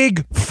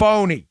 Big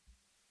phony.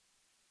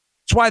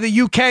 That's why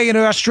the UK and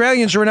the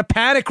Australians are in a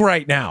panic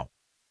right now.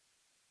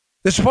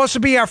 They're supposed to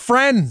be our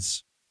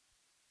friends.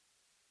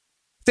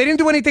 They didn't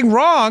do anything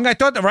wrong. I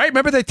thought, right?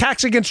 Remember the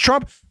attacks against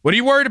Trump? What are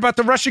you worried about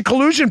the Russian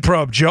collusion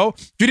probe, Joe?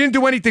 If you didn't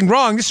do anything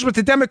wrong, this is what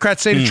the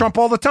Democrats say to Trump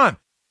all the time.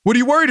 What are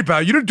you worried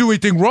about? You didn't do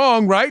anything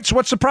wrong, right? So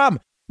what's the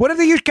problem? What are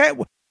the UK?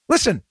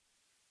 Listen,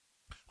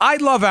 I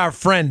love our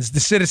friends, the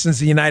citizens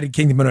of the United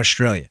Kingdom and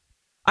Australia.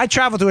 I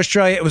traveled to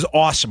Australia. It was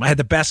awesome. I had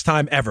the best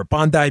time ever.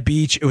 Bondi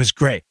Beach. It was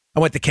great. I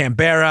went to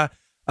Canberra.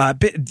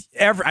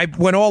 I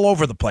went all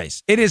over the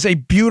place. It is a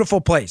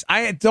beautiful place.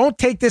 I don't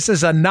take this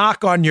as a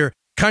knock on your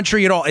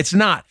country at all. It's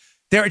not.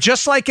 There,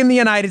 just like in the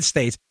United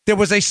States, there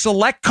was a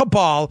select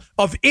cabal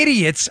of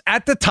idiots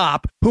at the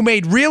top who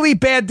made really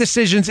bad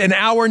decisions in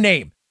our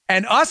name.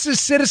 And us as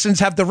citizens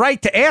have the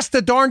right to ask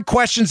the darn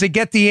questions and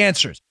get the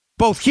answers,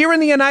 both here in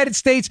the United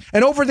States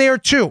and over there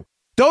too.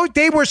 Though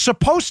they were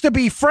supposed to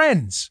be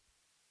friends,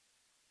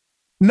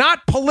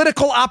 not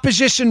political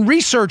opposition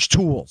research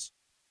tools.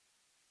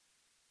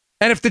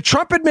 And if the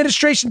Trump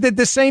administration did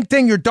the same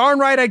thing, you're darn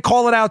right I'd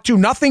call it out too.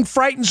 Nothing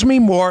frightens me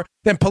more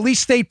than police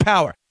state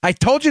power. I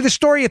told you the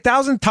story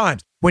 1,000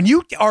 times. When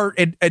you are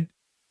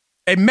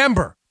a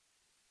member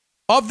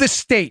of the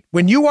state,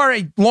 when you are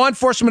a law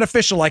enforcement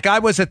official like I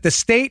was at the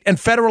state and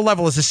federal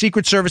level as a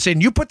Secret Service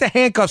agent, you put the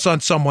handcuffs on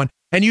someone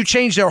and you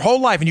change their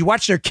whole life and you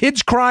watch their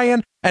kids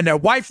crying and their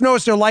wife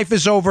knows their life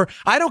is over.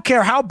 I don't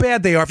care how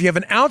bad they are. If you have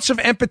an ounce of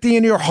empathy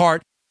in your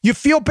heart, you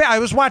feel bad. I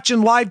was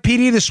watching Live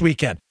PD this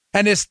weekend.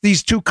 And it's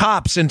these 2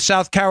 cops in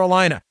South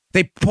Carolina.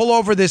 They pull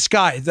over this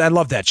guy. I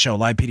love that show.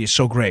 Live PD is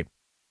so great.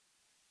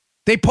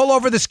 They pull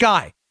over this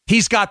guy.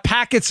 He's got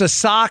packets of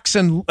socks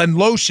and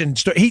lotion.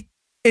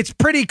 It's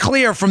pretty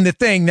clear from the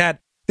thing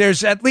that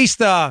there's at least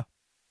the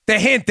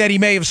hint that he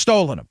may have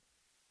stolen them.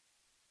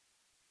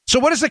 So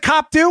what does the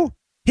cop do?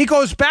 He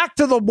goes back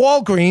to the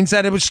Walgreens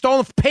that it was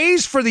stolen,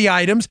 pays for the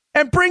items,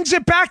 and brings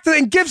it back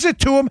and gives it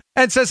to him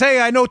and says,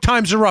 hey, I know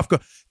times are rough.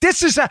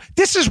 This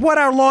is what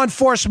our law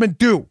enforcement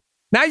do.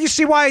 Now you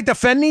see why I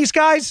defend these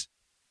guys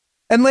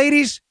and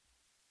ladies?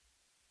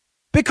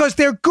 Because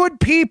they're good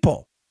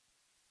people.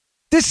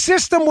 This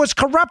system was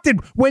corrupted.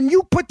 When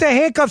you put the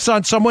handcuffs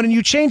on someone and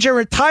you change their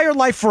entire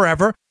life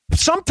forever,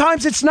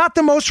 sometimes it's not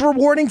the most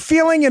rewarding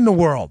feeling in the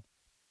world.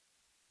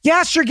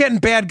 Yes, you're getting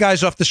bad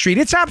guys off the street.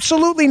 It's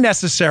absolutely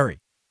necessary.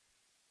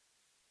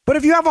 But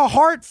if you have a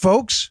heart,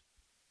 folks,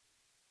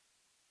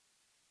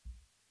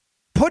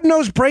 putting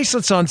those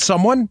bracelets on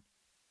someone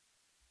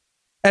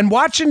and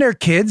watching their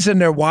kids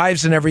and their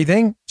wives and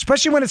everything,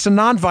 especially when it's a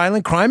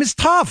nonviolent crime, is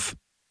tough.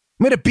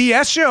 I mean, to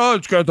BS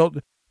you,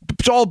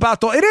 it's all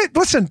about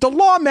listen, the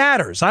law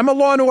matters. I'm a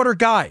law and order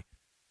guy.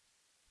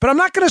 But I'm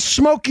not going to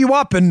smoke you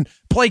up and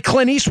play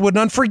Clint Eastwood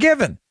and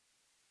Unforgiven.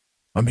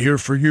 I'm here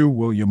for you,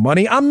 will you,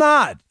 money? I'm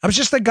not. I was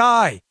just a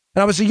guy.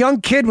 And I was a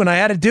young kid when I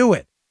had to do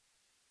it.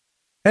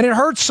 And it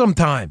hurts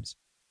sometimes.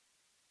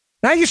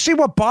 Now you see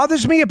what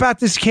bothers me about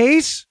this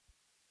case?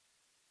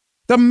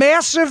 The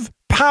massive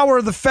power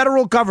of the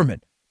federal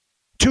government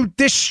to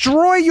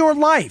destroy your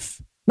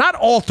life, not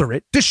alter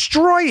it,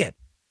 destroy it,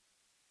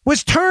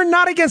 was turned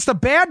not against a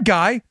bad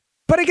guy,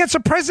 but against a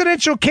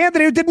presidential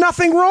candidate who did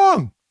nothing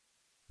wrong.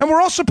 And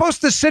we're all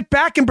supposed to sit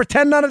back and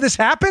pretend none of this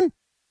happened?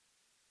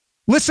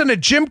 Listen to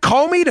Jim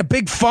Comey, the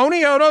big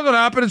phony? Oh, nothing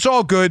happened. It's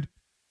all good.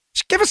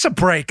 Just give us a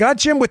break, huh,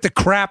 Jim, with the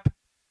crap,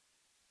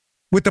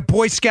 with the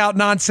Boy Scout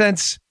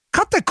nonsense.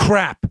 Cut the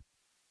crap.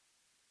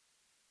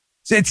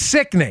 It's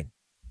sickening.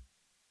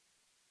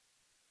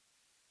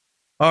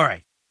 All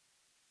right.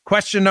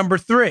 Question number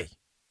 3.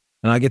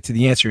 And I'll get to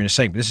the answer in a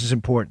second, but this is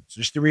important.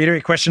 So just to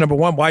reiterate, question number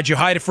 1, why'd you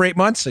hide it for 8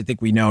 months? I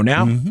think we know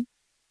now. Mm-hmm.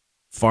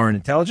 Foreign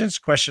intelligence.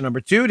 Question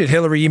number 2, did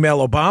Hillary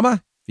email Obama?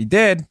 If he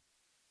did,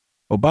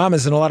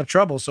 Obama's in a lot of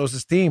trouble. So is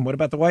his team. What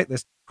about the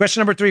whitelist?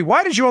 Question number 3,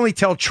 why did you only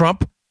tell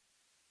Trump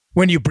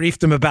when you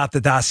briefed him about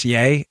the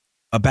dossier,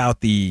 about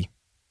the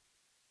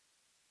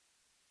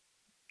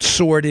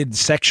sordid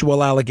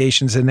sexual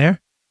allegations in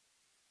there?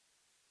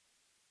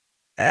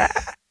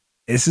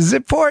 This is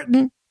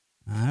important.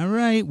 All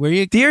right.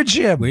 Dear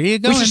Jim. Where you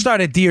going? We should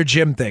start a Dear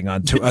Jim thing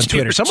on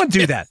Twitter. Someone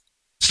do that.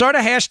 Start a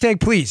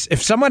hashtag, please.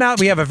 If someone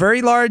we have a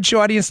very large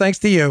audience, thanks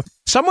to you.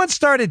 Someone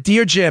started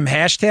Dear Jim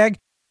hashtag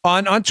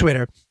on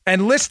Twitter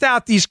and list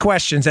out these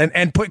Twitter and list out these questions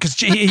and put, because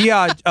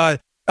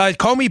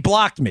Comey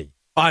blocked me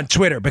on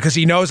Twitter because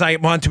he knows I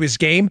am onto his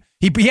game.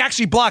 He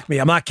actually blocked me.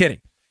 I'm not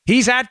kidding.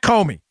 He's at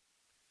Comey.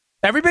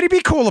 Everybody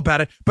be cool about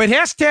it, but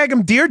hashtag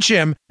him Dear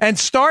Jim and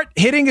start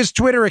hitting his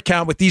Twitter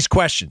account with these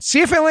questions.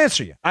 See if he'll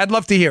answer you. I'd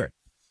love to hear it.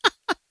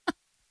 All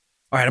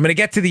right, I'm going to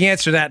get to the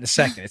answer to that in a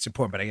second. It's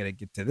important, but I got to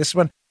get to this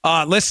one.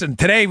 Listen,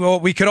 today,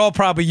 we could all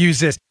probably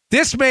use this.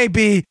 This may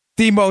be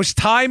the most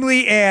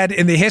timely ad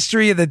in the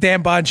history of the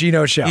Dan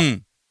Bongino Show.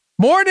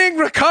 Morning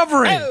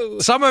recovery. Oh.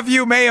 Some of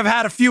you may have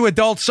had a few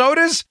adult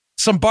sodas,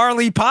 some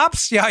barley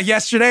pops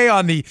yesterday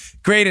on the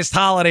greatest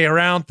holiday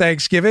around,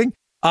 Thanksgiving.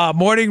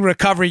 Morning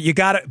recovery. You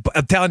got it.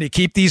 I'm telling you,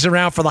 keep these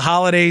around for the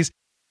holidays.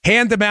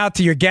 Hand them out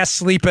to your guests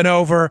sleeping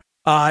over.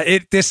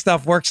 This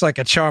stuff works like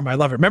a charm. I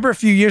love it. Remember a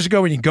few years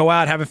ago when you go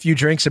out, have a few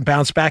drinks, and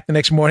bounce back the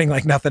next morning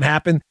like nothing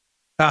happened?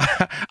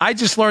 I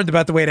just learned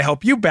about the way to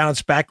help you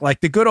bounce back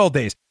like the good old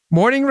days.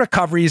 Morning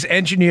recovery is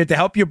engineered to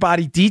help your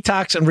body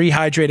detox and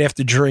rehydrate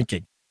after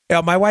drinking.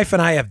 My wife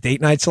and I have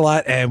date nights a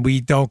lot, and we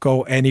don't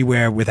go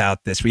anywhere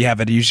without this. We have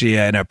it usually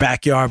in our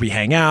backyard. We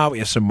hang out. We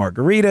have some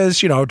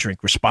margaritas,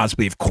 drink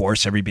responsibly. Of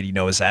course, everybody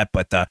knows that,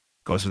 but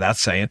goes without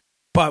saying.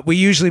 But we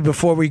usually,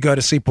 before we go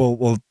to sleep,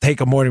 we'll take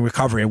a morning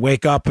recovery and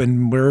wake up,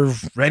 and we're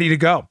ready to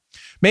go.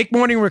 Make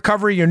morning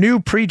recovery your new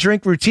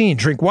pre-drink routine.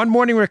 Drink one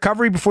morning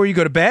recovery before you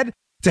go to bed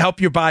to help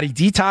your body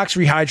detox,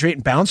 rehydrate,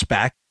 and bounce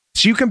back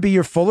so you can be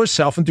your fuller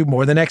self and do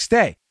more the next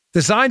day.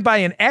 Designed by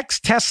an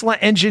ex-Tesla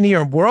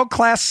engineer and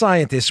world-class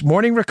scientist,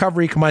 Morning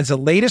Recovery combines the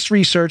latest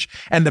research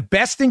and the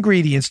best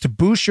ingredients to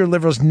boost your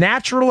liver's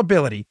natural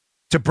ability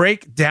to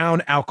break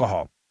down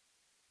alcohol.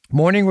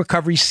 Morning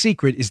Recovery's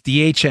secret is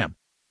DHM,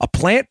 a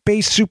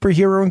plant-based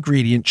superhero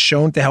ingredient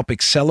shown to help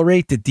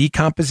accelerate the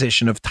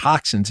decomposition of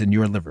toxins in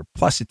your liver.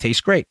 Plus, it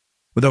tastes great.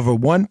 With over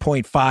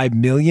 1.5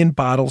 million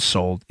bottles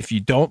sold, if you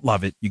don't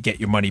love it, you get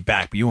your money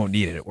back, but you won't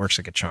need it. It works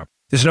like a charm.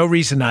 There's no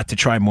reason not to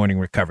try Morning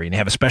Recovery, and they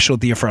have a special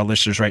deal for our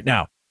listeners right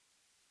now.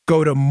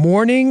 Go to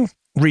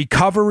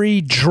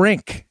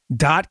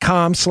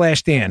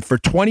morningrecoverydrink.com/Dan for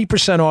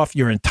 20% off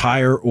your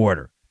entire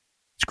order.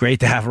 It's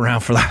great to have around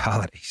for the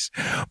holidays.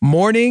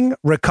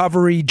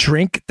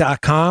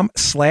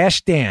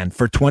 morningrecoverydrink.com/Dan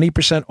for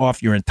 20%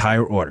 off your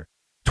entire order.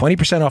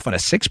 20% off on a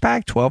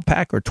 6-pack,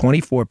 12-pack, or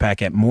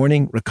 24-pack at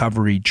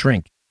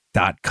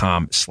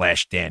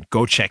morningrecoverydrink.com/Dan.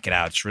 Go check it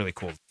out. It's really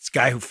cool. This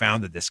guy who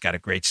founded this got a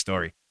great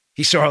story.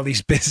 He saw all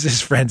these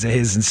business friends of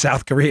his in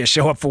South Korea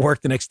show up for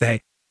work the next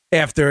day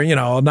after,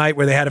 a night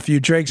where they had a few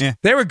drinks. Yeah.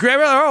 They were great.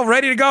 They were all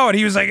ready to go. And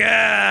he was like,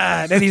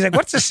 ah. And he's like,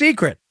 what's the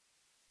secret?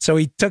 So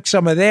he took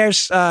some of theirs,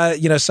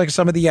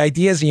 some of the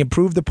ideas. He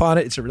improved upon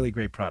it. It's a really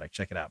great product.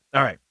 Check it out.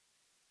 All right.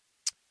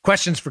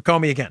 Questions for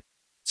Comey again.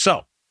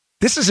 So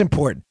this is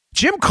important.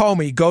 Jim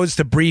Comey goes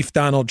to brief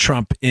Donald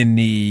Trump in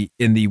the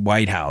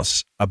White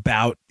House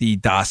about the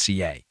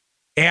dossier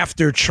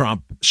after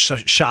Trump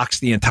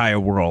shocks the entire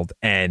world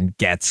and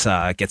gets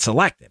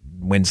elected,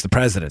 wins the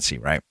presidency,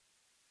 right?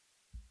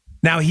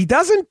 Now, he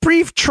doesn't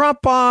brief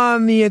Trump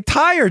on the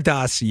entire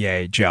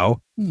dossier,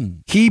 Joe.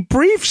 He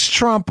briefs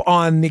Trump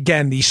on,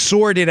 again, the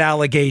sordid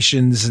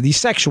allegations, the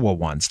sexual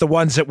ones, the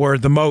ones that were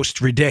the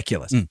most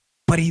ridiculous.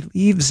 But he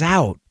leaves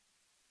out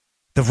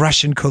the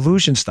Russian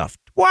collusion stuff.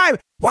 Why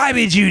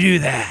would you do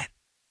that?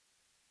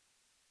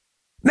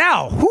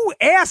 Now, who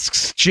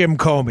asks Jim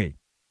Comey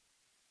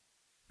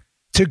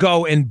to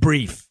go and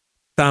brief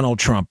Donald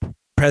Trump,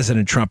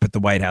 President Trump at the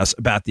White House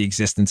about the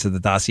existence of the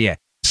dossier?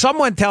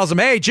 Someone tells him,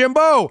 hey, Jimmy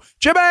Boo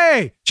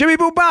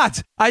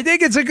Bats, I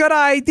think it's a good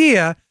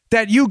idea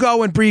that you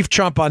go and brief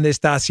Trump on this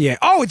dossier.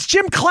 Oh, it's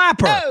Jim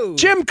Clapper. Oh.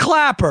 Jim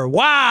Clapper.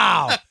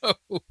 Wow. Oh.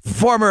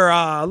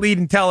 Former lead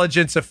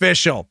intelligence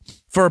official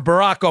for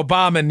Barack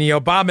Obama and the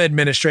Obama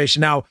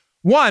administration. Now,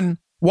 one,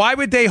 why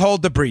would they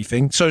hold the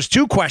briefing? So there's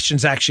two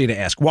questions actually to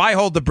ask. Why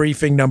hold the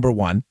briefing, number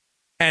one?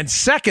 And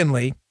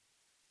secondly,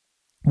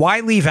 why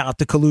leave out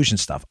the collusion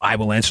stuff? I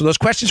will answer those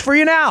questions for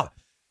you now.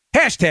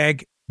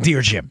 Hashtag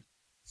Dear Jim.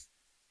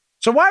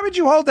 So why would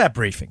you hold that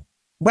briefing?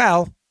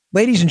 Well,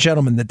 ladies and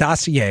gentlemen, the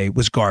dossier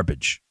was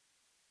garbage.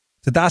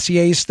 The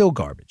dossier is still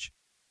garbage.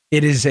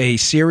 It is a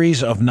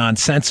series of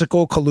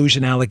nonsensical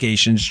collusion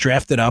allegations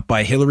drafted up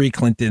by Hillary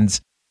Clinton's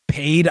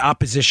paid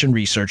opposition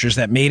researchers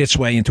that made its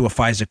way into a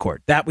FISA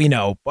court. That we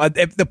know.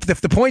 If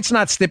the point's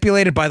not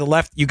stipulated by the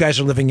left, you guys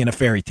are living in a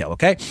fairy tale,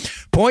 okay?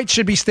 Point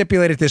should be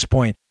stipulated at this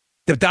point.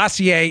 The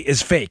dossier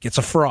is fake. It's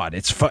a fraud.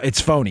 It's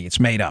phony.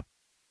 It's made up.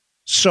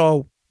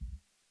 So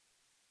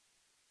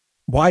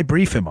why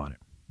brief him on it?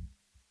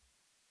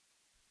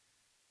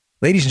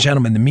 Ladies and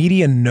gentlemen, the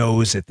media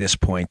knows at this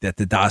point that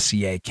the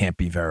dossier can't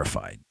be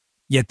verified.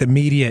 Yet the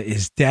media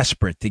is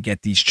desperate to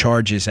get these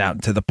charges out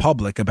into the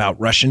public about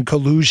Russian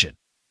collusion.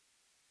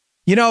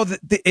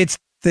 It's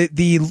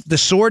the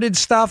sordid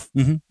stuff,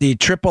 the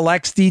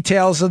XXX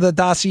details of the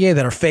dossier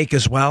that are fake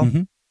as well.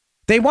 Mm-hmm.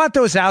 They want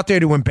those out there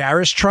to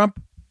embarrass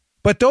Trump,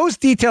 but those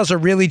details are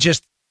really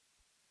just,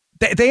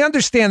 they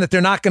understand that they're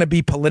not going to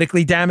be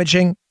politically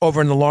damaging over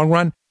in the long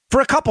run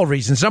for a couple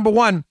reasons. Number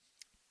one,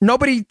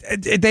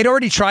 they'd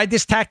already tried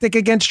this tactic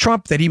against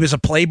Trump, that he was a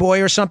playboy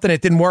or something.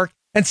 It didn't work.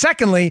 And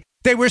secondly,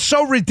 they were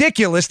so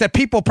ridiculous that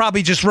people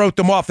probably just wrote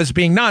them off as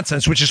being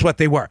nonsense, which is what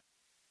they were.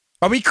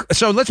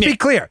 So let's be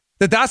clear.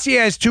 The dossier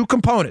has two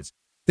components: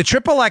 the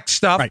XXX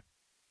stuff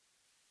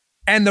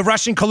and the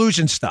Russian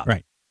collusion stuff.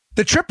 Right.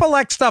 The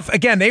XXX stuff,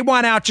 again, they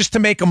want out just to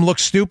make them look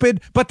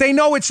stupid, but they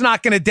know it's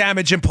not going to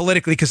damage them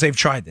politically because they've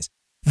tried this.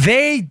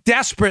 They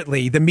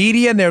desperately, the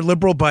media and their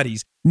liberal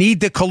buddies, need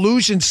the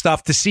collusion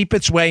stuff to seep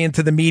its way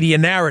into the media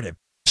narrative.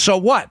 So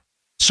what?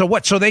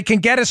 So they can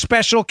get a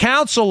special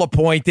counsel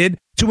appointed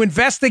to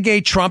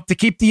investigate Trump, to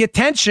keep the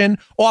attention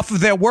off of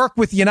their work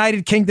with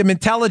United Kingdom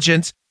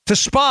intelligence to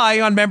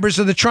spy on members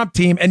of the Trump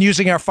team and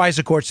using our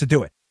FISA courts to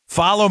do it.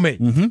 Follow me.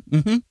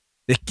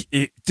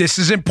 This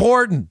is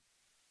important.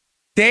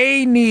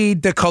 They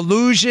need the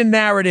collusion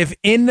narrative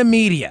in the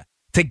media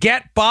to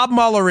get Bob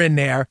Mueller in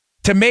there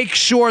to make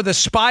sure the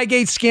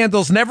Spygate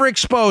scandal's never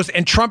exposed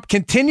and Trump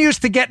continues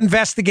to get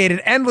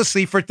investigated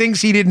endlessly for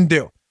things he didn't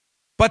do.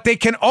 But they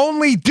can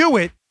only do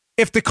it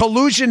if the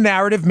collusion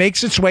narrative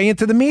makes its way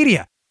into the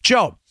media.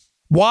 Joe,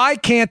 why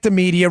can't the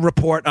media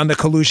report on the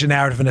collusion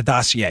narrative in a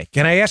dossier?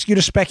 Can I ask you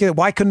to speculate?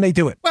 Why couldn't they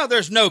do it? Well,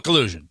 there's no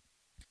collusion.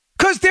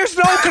 Because there's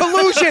no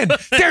collusion.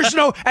 There's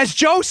no, as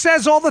Joe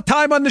says all the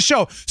time on the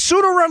show,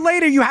 sooner or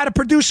later you had to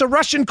produce a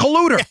Russian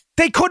colluder.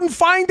 They couldn't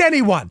find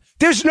anyone.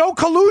 There's no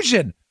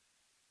collusion.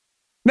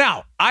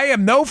 Now, I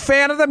am no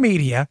fan of the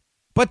media,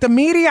 but the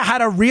media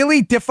had a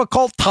really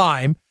difficult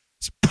time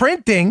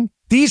printing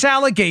these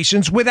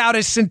allegations without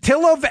a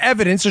scintilla of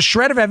evidence, a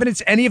shred of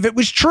evidence, any of it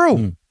was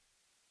true.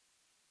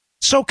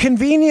 So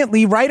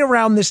conveniently, right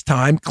around this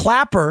time,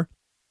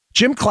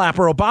 Jim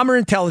Clapper, Obama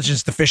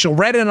intelligence official,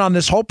 read in on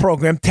this whole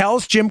program,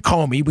 tells Jim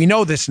Comey, we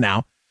know this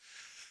now,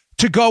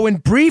 to go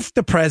and brief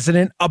the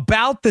president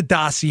about the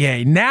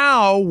dossier.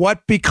 Now,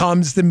 what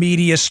becomes the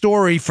media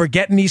story for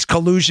getting these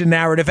collusion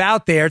narrative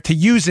out there to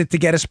use it to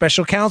get a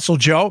special counsel,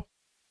 Joe?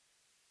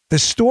 The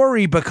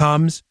story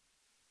becomes,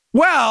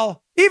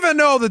 well, even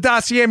though the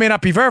dossier may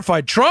not be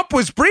verified, Trump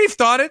was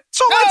briefed on it,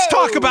 so let's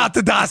talk about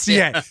the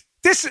dossier.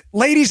 This,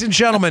 ladies and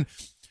gentlemen,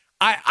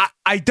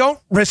 I don't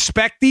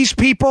respect these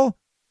people,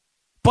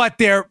 but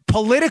their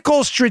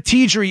political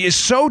strategy is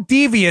so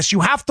devious, you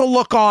have to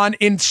look on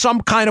in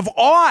some kind of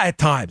awe at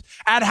times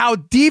at how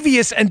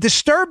devious and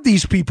disturbed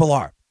these people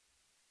are.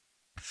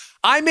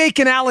 I make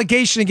an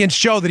allegation against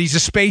Joe that he's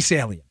a space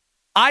alien.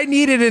 I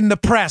need it in the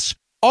press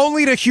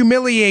only to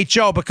humiliate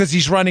Joe because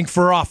he's running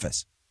for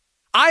office.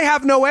 I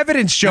have no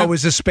evidence Joe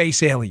is a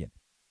space alien.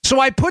 So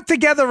I put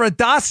together a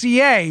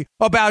dossier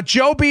about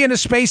Joe being a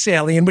space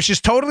alien, which is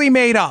totally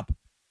made up.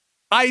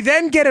 I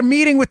then get a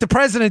meeting with the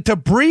president to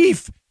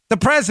brief the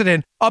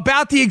president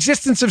about the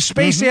existence of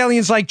space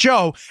aliens like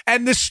Joe.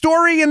 And the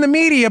story in the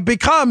media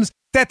becomes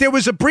that there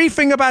was a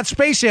briefing about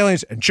space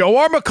aliens and Joe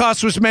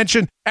Armacost was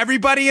mentioned.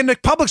 Everybody in the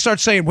public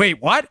starts saying,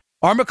 wait, what?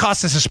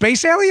 Armacost is a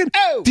space alien?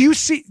 Oh. Do you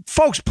see?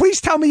 Folks, please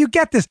tell me you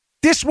get this.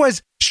 This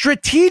was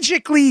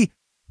strategically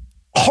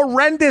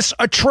horrendous,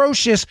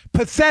 atrocious,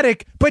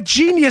 pathetic, but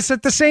genius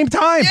at the same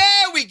time.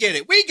 Yeah, we get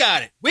it. We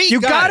got it. You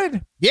got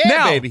it? Yeah,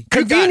 now, baby.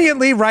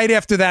 Conveniently, right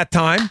after that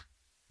time,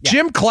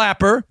 Jim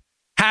Clapper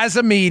has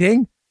a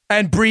meeting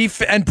and brief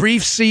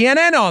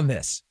CNN on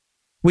this.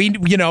 We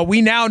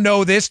now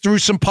know this through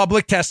some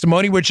public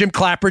testimony where Jim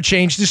Clapper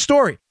changed his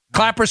story.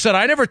 Clapper said,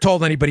 I never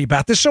told anybody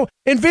about this. So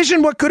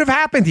envision what could have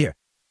happened here.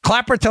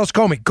 Clapper tells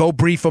Comey, go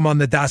brief him on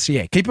the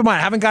dossier. Keep in mind,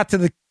 I haven't got to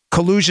the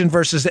collusion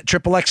versus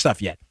XXX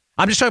stuff yet.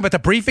 I'm just talking about the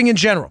briefing in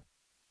general.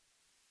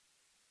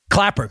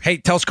 Clapper,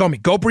 tells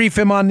Comey, go brief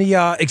him on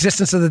the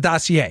existence of the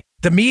dossier.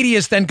 The media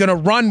is then going to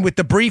run with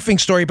the briefing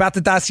story about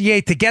the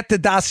dossier to get the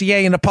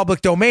dossier in the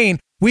public domain.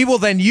 We will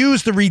then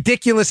use the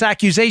ridiculous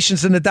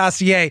accusations in the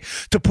dossier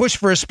to push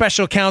for a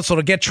special counsel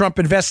to get Trump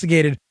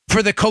investigated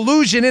for the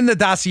collusion in the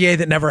dossier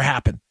that never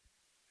happened.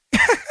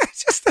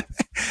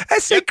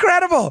 It's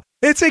incredible.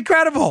 It's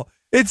incredible.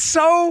 It's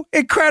so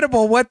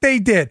incredible what they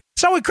did.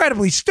 So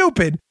incredibly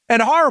stupid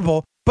and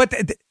horrible, but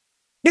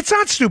it's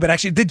not stupid,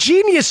 actually. The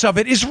genius of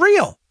it is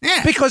real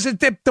because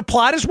the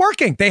plot is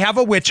working. They have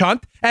a witch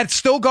hunt and it's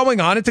still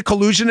going on. It's a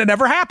collusion that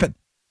never happened.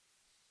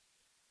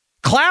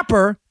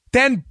 Clapper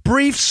then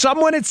briefs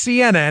someone at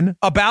CNN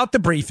about the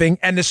briefing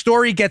and the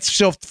story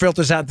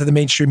filters out to the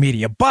mainstream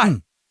media.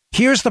 But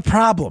here's the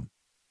problem.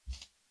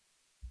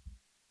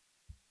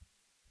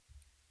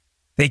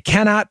 They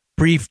cannot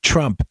brief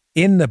Trump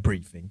in the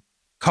briefing,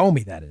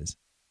 Comey that is,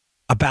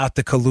 about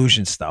the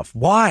collusion stuff.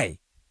 Why?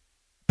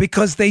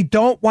 Because they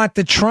don't want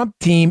the Trump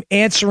team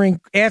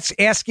asking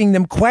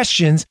them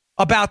questions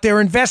about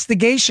their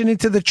investigation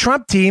into the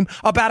Trump team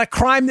about a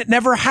crime that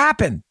never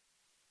happened.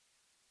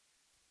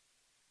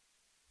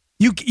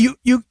 You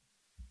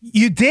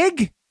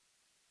dig?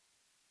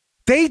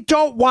 They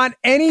don't want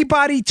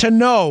anybody to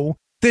know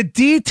the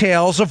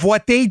details of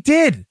what they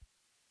did.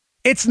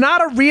 It's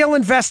not a real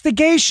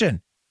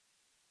investigation.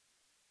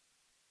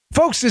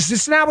 Folks, does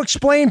this now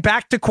explain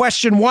back to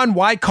question one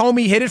why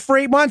Comey hid it for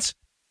 8 months?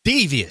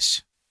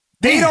 Devious.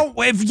 They don't.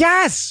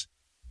 Yes.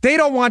 They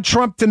don't want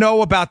Trump to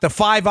know about the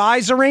Five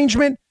Eyes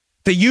arrangement,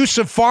 the use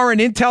of foreign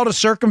intel to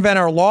circumvent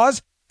our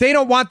laws. They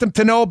don't want them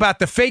to know about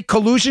the fake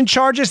collusion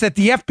charges that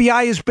the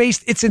FBI has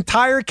based its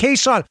entire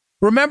case on.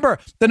 Remember,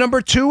 the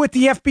number 2 at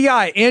the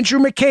FBI, Andrew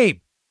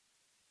McCabe,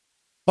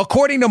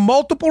 according to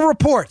multiple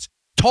reports,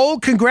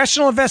 told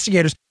congressional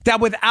investigators that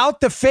without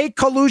the fake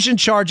collusion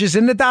charges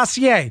in the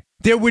dossier,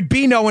 there would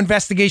be no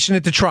investigation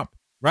into Trump.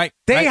 Right.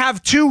 They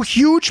have 2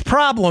 huge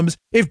problems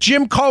if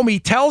Jim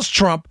Comey tells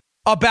Trump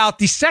about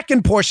the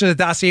second portion of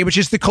the dossier, which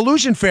is the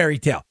collusion fairy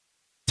tale.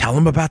 Tell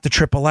him about the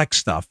XXX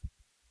stuff.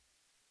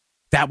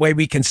 That way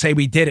we can say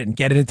we did it and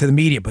get it into the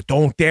media, but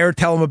don't dare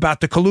tell him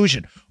about the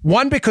collusion.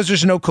 1, because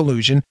there's no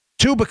collusion.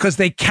 2, because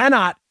they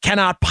cannot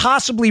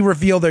possibly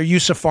reveal their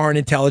use of foreign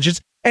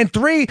intelligence. And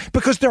 3,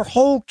 because their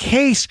whole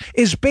case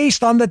is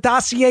based on the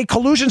dossier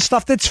collusion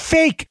stuff that's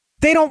fake.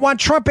 They don't want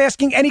Trump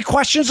asking any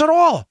questions at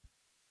all.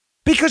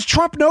 Because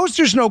Trump knows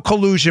there's no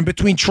collusion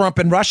between Trump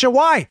and Russia.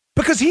 Why?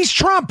 Because he's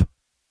Trump.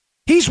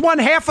 He's one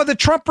half of the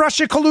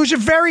Trump-Russia collusion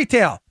fairy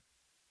tale.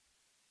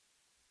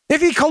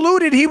 If he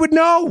colluded, he would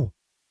know.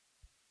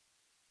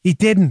 He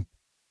didn't.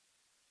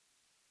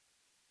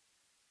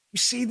 You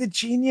see the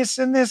genius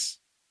in this?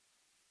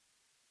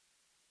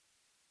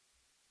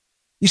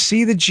 You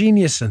see the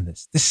genius in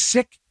this? The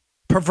sick,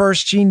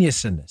 perverse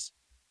genius in this.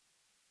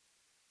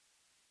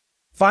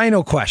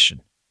 Final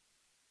question.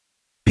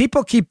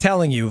 People keep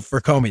telling you, for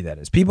Comey that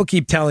is, people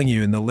keep telling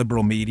you in the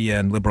liberal media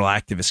and liberal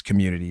activist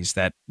communities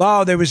that,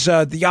 there was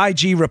the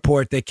IG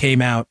report that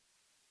came out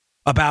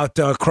about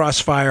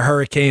Crossfire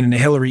Hurricane and the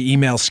Hillary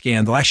email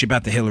scandal, actually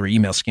about the Hillary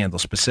email scandal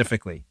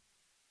specifically.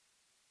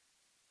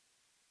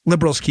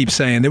 Liberals keep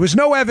saying there was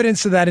no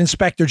evidence of that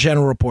Inspector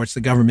General reports,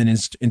 the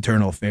government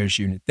internal affairs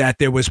unit, that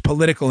there was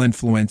political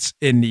influence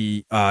in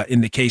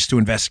the case to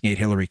investigate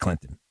Hillary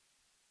Clinton.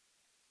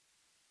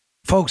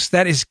 Folks,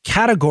 that is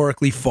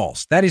categorically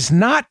false. That is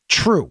not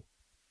true.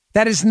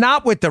 That is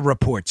not what the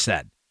report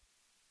said.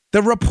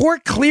 The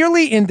report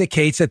clearly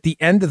indicates at the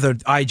end of the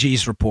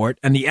IG's report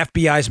and the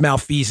FBI's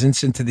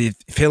malfeasance into the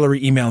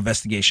Hillary email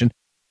investigation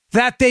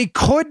that they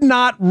could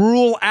not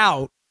rule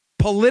out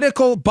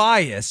political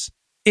bias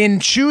in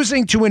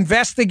choosing to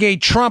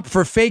investigate Trump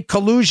for fake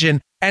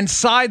collusion and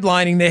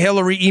sidelining the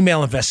Hillary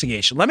email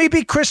investigation. Let me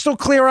be crystal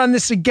clear on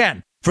this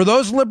again. For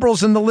those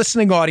liberals in the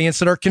listening audience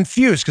that are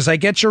confused, because I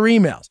get your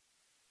emails.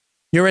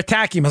 Your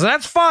attack emails.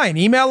 That's fine.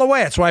 Email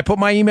away. That's why I put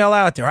my email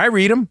out there. I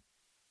read them.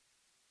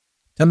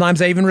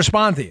 Sometimes I even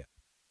respond to you.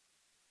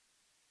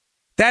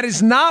 That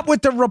is not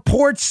what the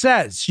report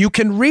says. You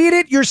can read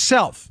it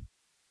yourself.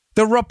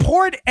 The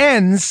report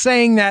ends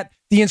saying that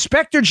the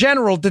Inspector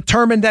General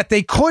determined that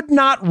they could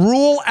not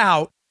rule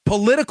out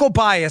political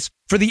bias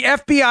for the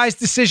FBI's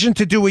decision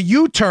to do a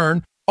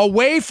U-turn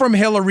away from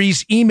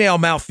Hillary's email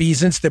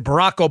malfeasance, the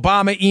Barack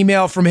Obama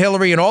email from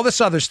Hillary and all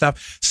this other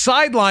stuff,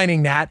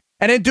 sidelining that,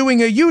 and then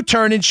doing a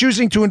U-turn and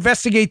choosing to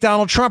investigate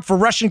Donald Trump for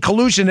Russian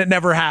collusion that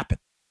never happened.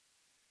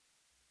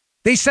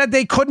 They said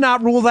they could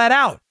not rule that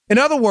out. In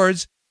other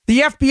words,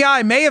 the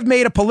FBI may have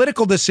made a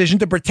political decision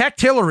to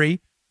protect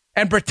Hillary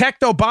and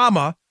protect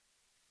Obama.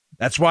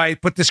 That's why I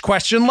put this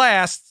question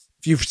last.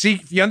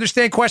 If you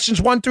understand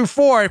questions 1 through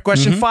 4,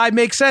 question 5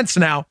 makes sense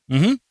now.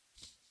 Mm-hmm.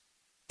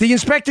 The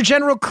Inspector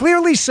General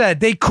clearly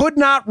said they could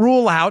not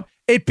rule out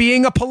it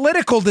being a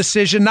political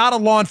decision, not a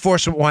law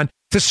enforcement one,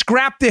 to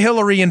scrap the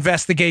Hillary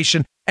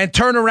investigation and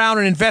turn around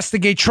and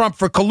investigate Trump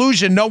for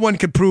collusion no one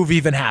could prove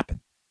even happened.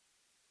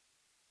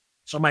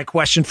 So my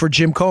question for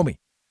Jim Comey,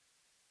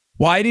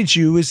 why did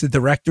you, as the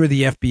director of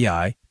the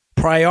FBI,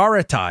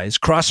 prioritize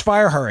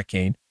Crossfire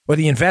Hurricane or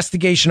the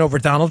investigation over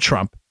Donald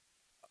Trump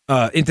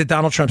into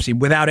Donald Trump's team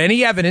without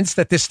any evidence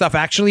that this stuff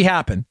actually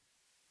happened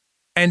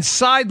and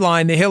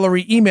sideline the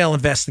Hillary email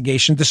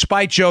investigation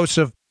despite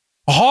Joseph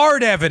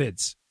hard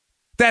evidence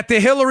that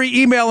the Hillary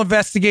email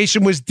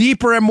investigation was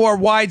deeper and more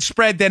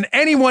widespread than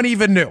anyone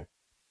even knew?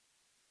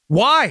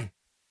 Why?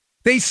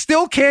 They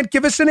still can't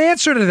give us an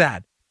answer to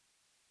that.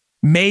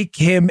 Make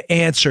him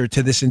answer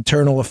to this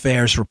internal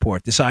affairs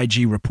report, this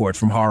IG report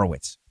from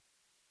Horowitz.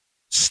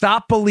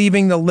 Stop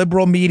believing the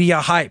liberal media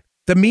hype.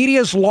 The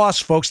media's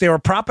lost, folks. They are a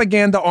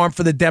propaganda arm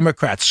for the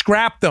Democrats.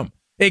 Scrap them.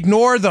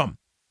 Ignore them.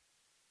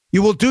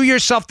 You will do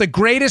yourself the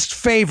greatest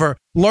favor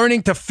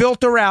learning to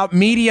filter out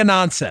media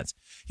nonsense.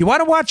 You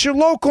want to watch your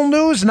local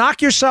news?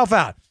 Knock yourself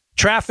out.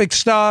 Traffic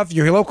stuff,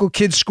 your local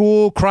kid's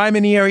school, crime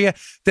in the area.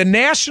 The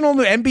national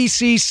news,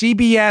 NBC,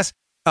 CBS,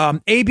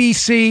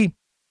 ABC,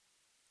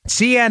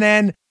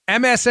 CNN,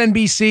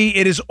 MSNBC,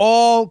 it is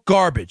all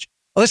garbage.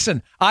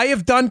 Listen, I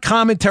have done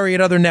commentary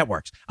at other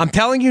networks. I'm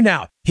telling you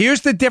now,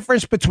 here's the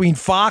difference between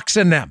Fox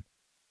and them.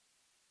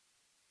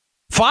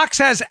 Fox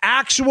has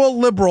actual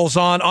liberals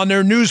on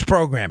their news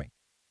programming.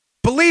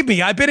 Believe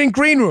me, I've been in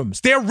green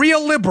rooms. They're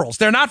real liberals.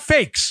 They're not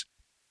fakes.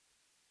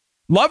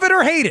 Love it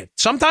or hate it.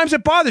 Sometimes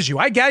it bothers you.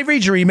 I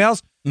read your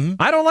emails. Mm-hmm.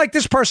 I don't like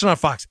this person on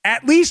Fox.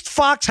 At least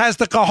Fox has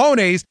the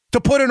cojones to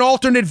put an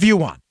alternate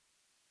view on.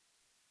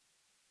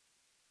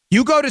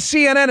 You go to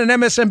CNN and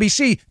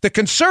MSNBC, the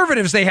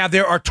conservatives they have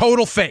there are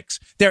total fakes.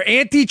 They're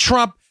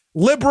anti-Trump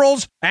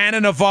Liberals,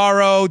 Anna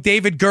Navarro,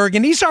 David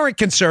Gergen, these aren't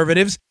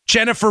conservatives.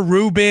 Jennifer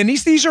Rubin,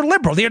 these are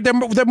liberal.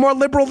 They're more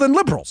liberal than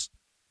liberals.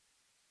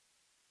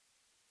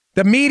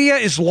 The media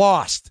is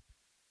lost.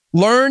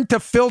 Learn to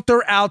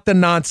filter out the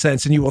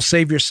nonsense, and you will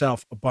save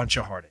yourself a bunch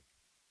of heartache.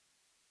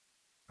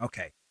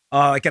 Okay.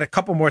 I got a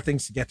couple more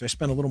things to get to. I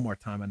spent a little more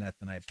time on that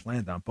than I had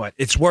planned on, but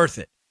it's worth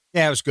it.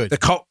 Yeah, it was good.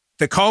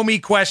 The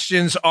Comey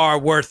questions are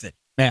worth it.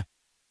 Yeah.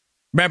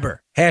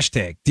 Remember,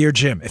 hashtag Dear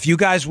Jim. If you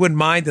guys wouldn't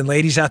mind, and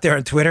ladies out there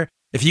on Twitter,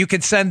 if you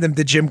could send them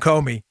to Jim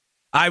Comey,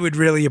 I would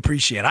really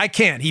appreciate it. I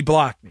can't. He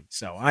blocked me.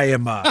 So I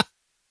am,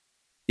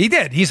 he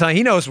did.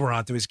 He knows we're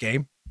onto his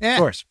game. Yeah. Of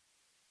course.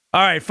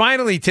 All right.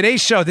 Finally,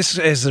 today's show, this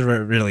is a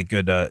really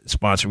good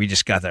sponsor. We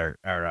just got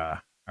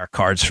our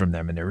cards from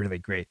them, and they're really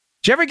great.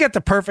 Did you ever get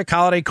the perfect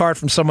holiday card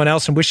from someone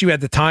else and wish you had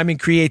the time and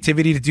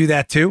creativity to do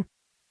that too?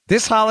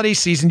 This holiday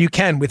season, you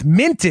can with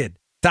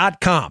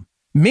Minted.com.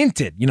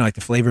 Minted, like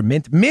the flavor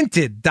mint.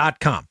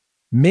 Minted.com.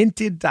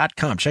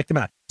 Minted.com. Check them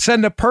out.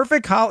 Sending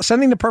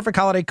the perfect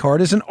holiday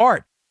card is an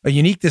art. A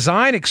unique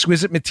design,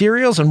 exquisite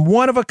materials, and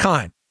one of a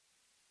kind.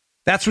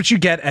 That's what you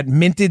get at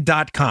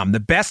Minted.com.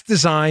 The best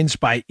designs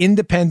by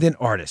independent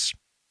artists.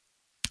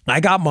 I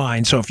got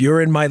mine, so if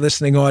you're in my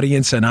listening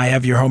audience and I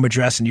have your home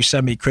address and you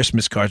send me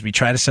Christmas cards, we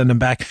try to send them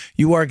back,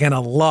 you are going to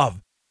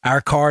love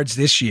our cards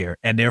this year,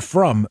 and they're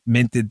from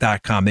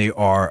Minted.com. They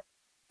are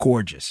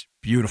gorgeous,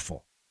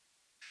 beautiful.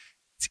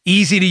 It's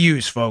easy to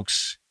use,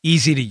 folks,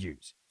 easy to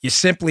use. You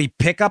simply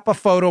pick up a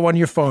photo on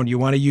your phone you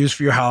want to use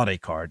for your holiday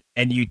card,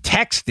 and you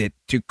text it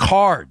to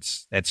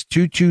cards. That's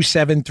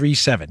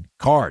 22737.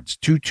 Cards,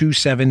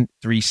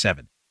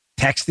 22737.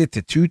 Text it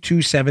to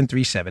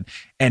 22737,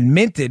 and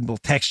Minted will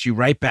text you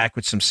right back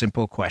with some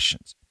simple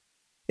questions.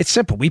 It's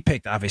simple. We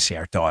picked, obviously,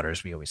 our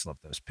daughters. We always love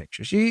those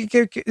pictures. It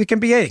can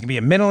be anything. It can be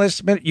a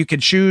minimalist. You can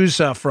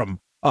choose from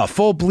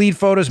full bleed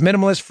photos,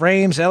 minimalist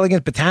frames,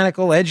 elegant,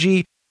 botanical,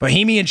 edgy,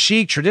 bohemian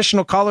chic,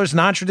 traditional colors,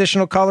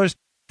 non-traditional colors.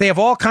 They have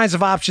all kinds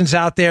of options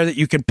out there that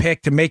you can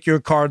pick to make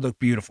your card look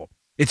beautiful.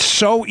 It's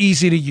so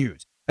easy to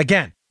use.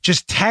 Again,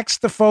 just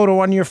text the photo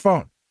on your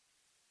phone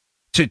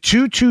to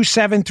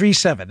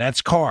 22737.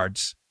 That's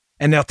cards.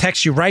 And they'll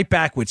text you right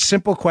back with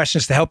simple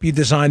questions to help you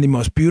design the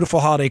most beautiful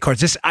holiday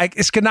cards.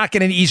 This could not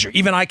get any easier.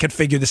 Even I could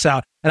figure this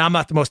out, and I'm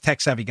not the most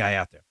tech-savvy guy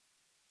out there.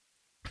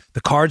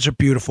 The cards are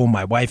beautiful.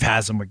 My wife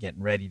has them. We're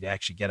getting ready to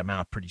actually get them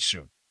out pretty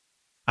soon.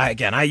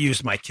 I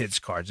used my kids'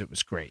 cards. It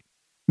was great.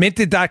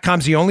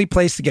 Minted.com is the only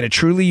place to get a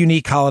truly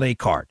unique holiday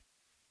card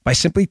by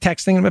simply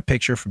texting them a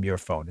picture from your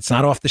phone. It's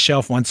not off the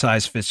shelf, one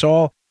size fits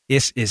all.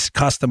 This is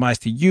customized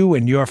to you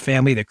and your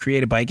family. They're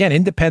created by, again,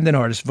 independent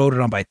artists voted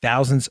on by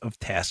thousands of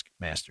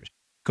taskmasters.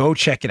 Go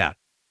check it out.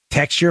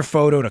 Text your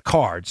photo to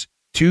cards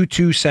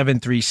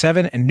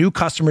 22737, and new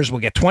customers will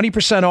get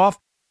 20% off,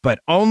 but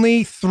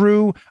only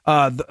through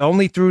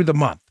the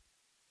month.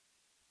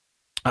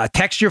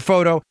 Text your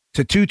photo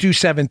to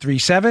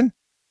 22737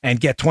 and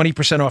get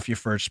 20% off your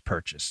first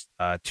purchase.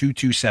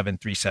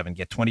 22737.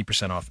 Get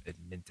 20% off at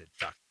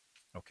Minted.com.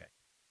 Okay.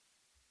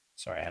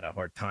 Sorry, I had a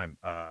hard time.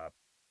 My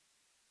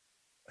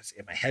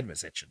head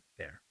was itching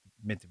there.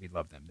 Minted, we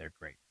love them. They're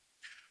great.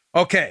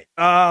 Okay.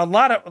 A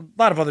lot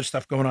of other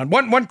stuff going on.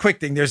 One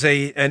quick thing. There's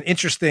an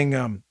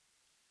interesting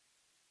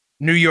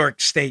New York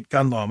State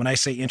gun law. When I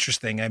say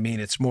interesting, I mean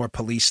it's more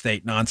police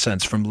state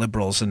nonsense from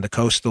liberals in the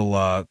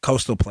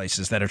coastal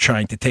places that are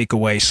trying to take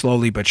away,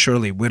 slowly but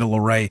surely, whittle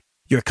away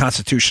your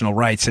constitutional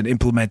rights and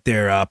implement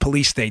their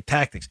police state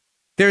tactics.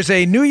 There's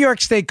a New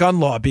York State gun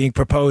law being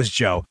proposed,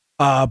 Joe,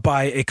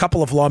 by a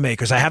couple of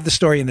lawmakers. I have the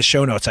story in the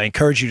show notes. I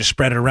encourage you to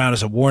spread it around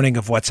as a warning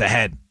of what's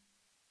ahead.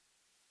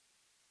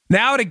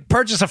 Now, to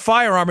purchase a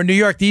firearm in New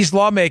York, these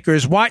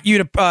lawmakers want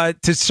you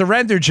to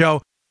surrender,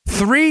 Joe,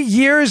 3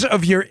 years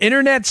of your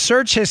internet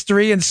search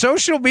history and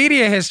social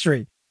media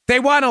history. They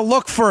want to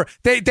look for,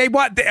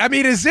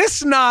 is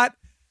this not...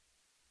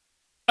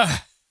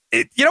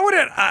 you know what?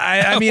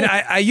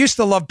 I used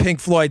to love Pink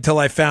Floyd till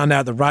I found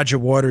out that Roger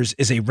Waters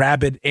is a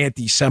rabid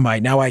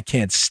anti-Semite. Now I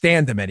can't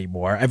stand him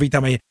anymore.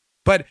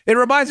 But it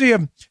reminds me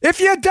of, if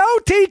you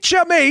don't eat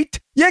your meat,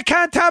 you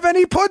can't have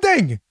any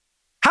pudding.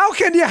 How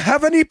can you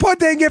have any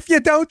pudding if you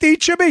don't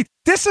eat your meat?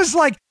 This is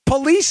like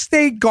police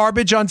state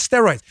garbage on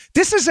steroids.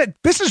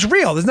 This is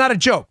real. It's not a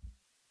joke.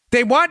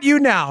 They want you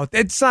now.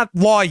 It's not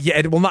law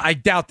yet. I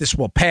doubt this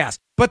will pass.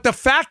 But the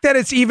fact that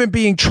it's even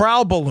being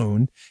trial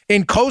ballooned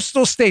in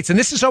coastal states, and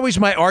this is always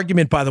my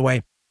argument, by the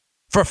way,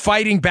 for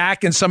fighting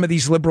back in some of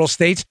these liberal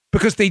states,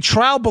 because they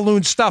trial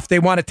balloon stuff they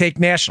want to take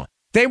nationally.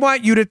 They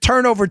want you to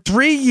turn over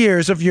 3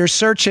 years of your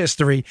search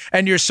history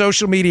and your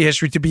social media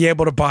history to be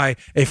able to buy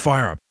a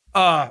firearm.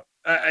 I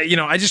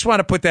just want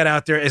to put that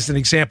out there as an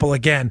example,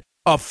 again,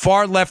 of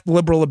far left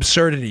liberal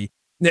absurdity.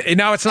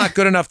 Now it's not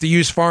good enough to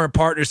use foreign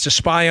partners to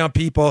spy on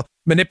people,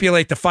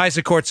 manipulate the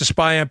FISA courts to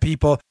spy on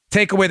people,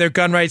 take away their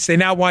gun rights. They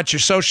now want your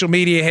social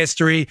media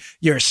history,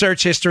 your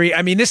search history.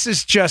 I mean, this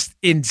is just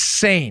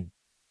insane.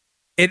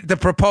 The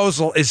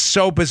proposal is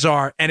so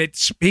bizarre, and it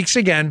speaks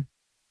again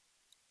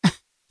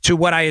to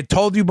what I had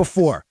told you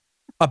before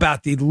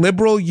about the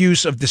liberal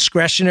use of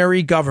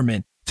discretionary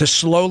government to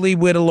slowly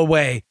whittle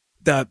away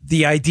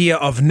the idea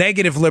of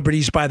negative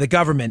liberties by the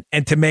government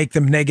and to make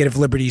them negative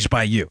liberties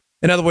by you.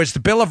 In other words, the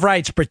Bill of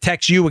Rights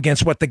protects you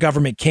against what the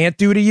government can't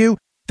do to you.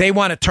 They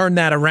want to turn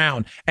that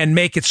around and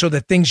make it so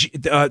that things,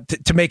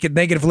 to make it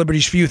negative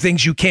liberties for you,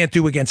 things you can't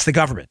do against the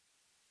government.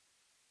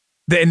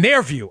 In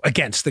their view,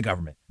 against the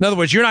government. In other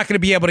words, you're not going to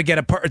be able to get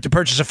to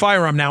purchase a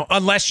firearm now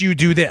unless you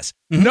do this.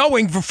 Mm-hmm.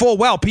 Knowing for full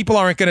well, people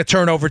aren't going to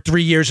turn over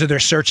 3 years of their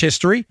search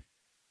history.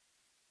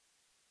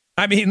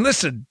 I mean,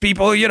 listen,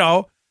 people, you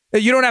don't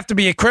have to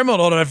be a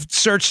criminal to have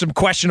searched some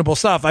questionable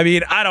stuff. I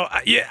mean,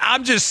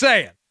 I'm just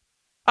saying.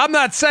 I'm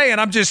not saying,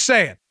 I'm just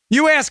saying.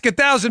 You ask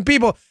 1,000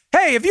 people,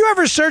 hey, have you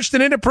ever searched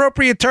an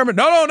inappropriate term?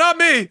 No, not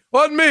me.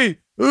 Wasn't me.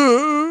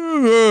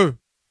 No,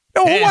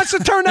 who wants to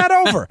turn that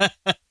over?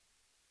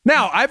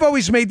 Now, I've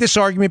always made this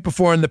argument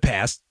before in the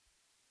past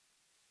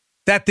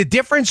that the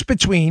difference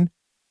between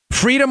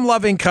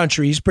freedom-loving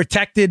countries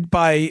protected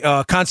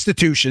by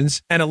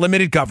constitutions and a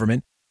limited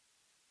government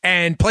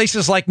and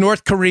places like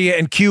North Korea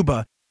and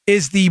Cuba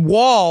is the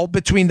wall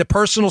between the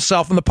personal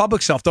self and the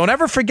public self. Don't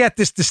ever forget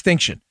this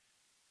distinction.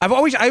 I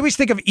always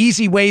think of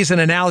easy ways and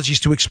analogies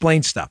to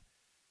explain stuff.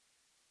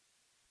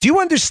 Do you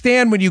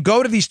understand when you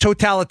go to these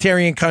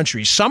totalitarian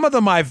countries, some of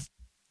them I've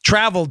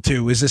traveled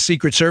to as a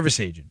Secret Service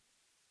agent,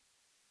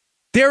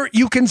 there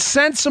you can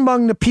sense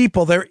among the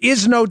people there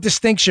is no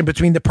distinction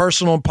between the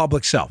personal and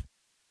public self.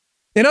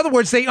 In other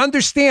words, they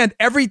understand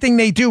everything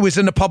they do is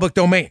in the public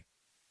domain.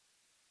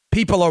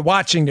 People are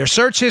watching their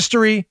search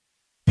history.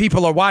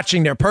 People are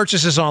watching their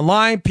purchases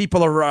online.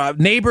 People are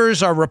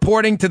neighbors are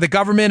reporting to the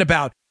government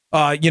about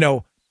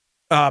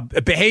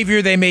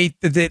behavior they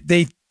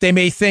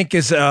may think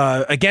is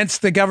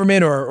against the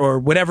government or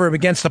whatever,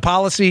 against the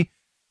policy.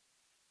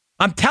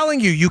 I'm telling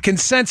you, you can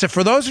sense it.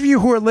 For those of you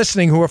who are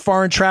listening, who are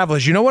foreign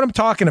travelers, you know what I'm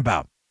talking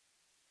about.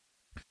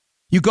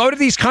 You go to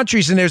these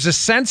countries and there's a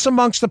sense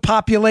amongst the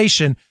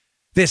population,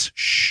 this,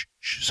 shh,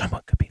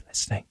 someone could be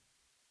listening.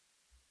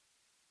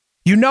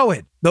 You know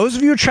it. Those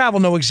of you who travel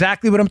know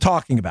exactly what I'm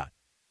talking about.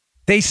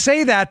 They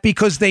say that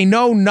because they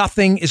know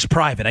nothing is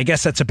private. I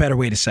guess that's a better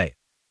way to say it.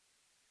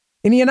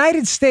 In the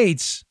United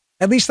States,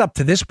 at least up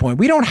to this point,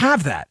 we don't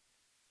have that.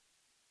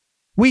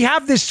 We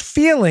have this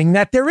feeling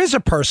that there is a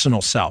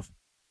personal self.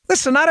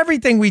 Listen, not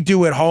everything we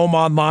do at home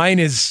online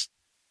is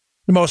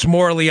the most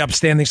morally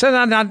upstanding. So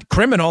I'm not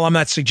criminal. I'm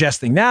not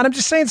suggesting that. I'm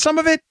just saying some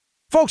of it,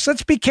 folks,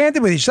 let's be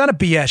candid with you. It's not a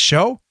BS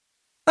show.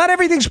 Not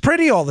everything's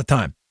pretty all the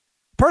time.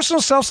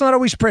 Personal self's not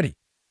always pretty.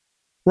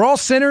 We're all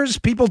sinners.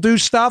 People do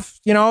stuff,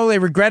 they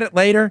regret it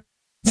later.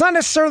 It's not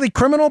necessarily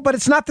criminal, but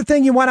it's not the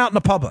thing you want out in the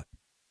public.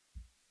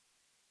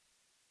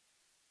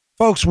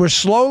 Folks, we're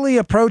slowly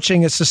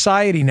approaching a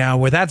society now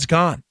where that's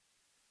gone.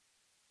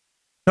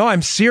 No,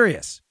 I'm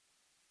serious.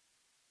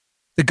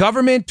 The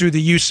government, through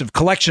the use of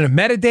collection of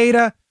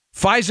metadata,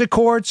 FISA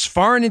courts,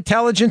 foreign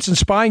intelligence, and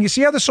spying, you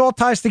see how this all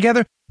ties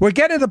together? We're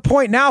getting to the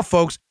point now,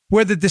 folks,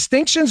 where the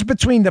distinctions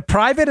between the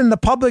private and the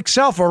public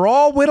self are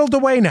all whittled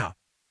away now.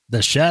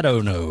 The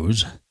shadow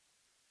knows.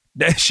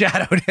 The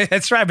shadow,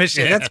 that's right,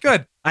 Michelle. That's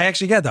good. I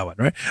actually get that one,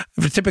 right?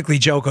 Typically,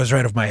 Joe goes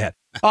right over my head.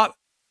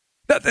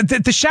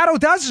 The shadow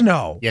does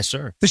know. Yes,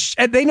 sir.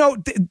 They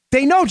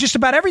know just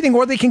about everything,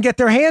 or they can get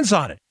their hands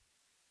on it.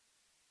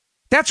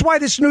 That's why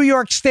this New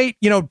York State,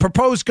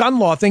 proposed gun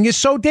law thing is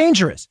so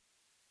dangerous.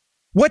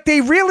 What they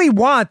really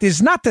want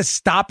is not to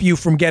stop you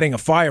from getting a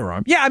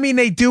firearm. Yeah, I mean,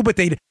 they do, but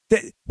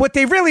what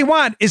they really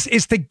want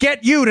is to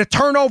get you to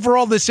turn over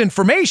all this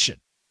information.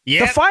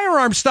 Yep. The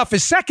firearm stuff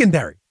is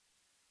secondary.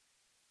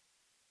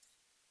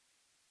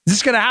 Is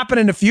this going to happen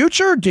in the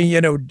future?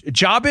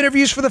 Job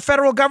interviews for the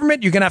federal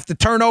government? You're going to have to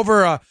turn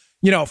over,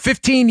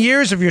 15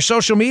 years of your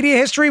social media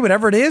history,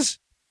 whatever it is.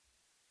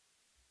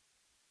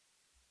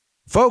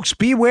 Folks,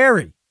 be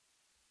wary.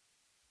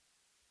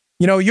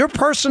 Your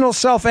personal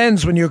self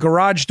ends when your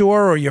garage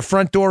door or your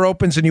front door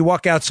opens and you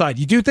walk outside.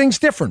 You do things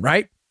different,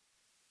 right?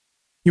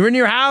 You're in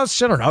your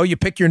house. I don't know. You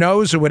pick your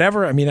nose or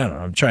whatever. I mean, I don't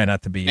know. I'm trying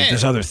not to be.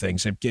 There's other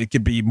things. It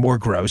could be more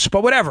gross,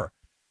 but whatever.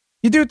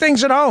 You do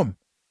things at home.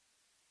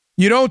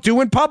 You don't do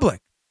in public.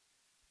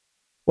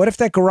 What if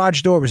that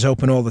garage door was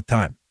open all the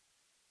time?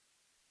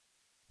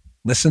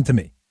 Listen to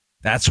me.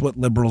 That's what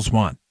liberals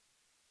want.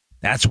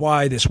 That's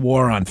why this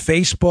war on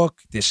Facebook,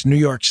 this New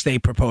York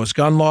State proposed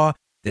gun law,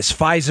 this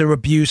FISA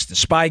abuse, the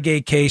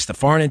Spygate case, the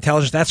foreign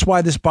intelligence, that's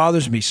why this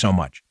bothers me so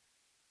much.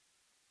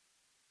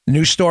 The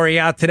new story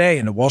out today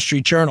in the Wall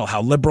Street Journal,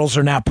 how liberals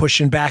are now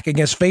pushing back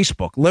against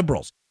Facebook.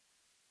 Liberals.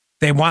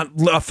 They want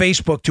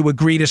Facebook to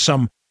agree to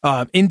some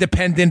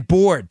independent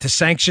board to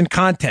sanction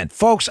content.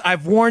 Folks,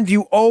 I've warned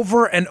you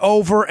over and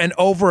over and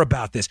over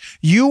about this.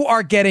 You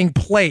are getting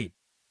played.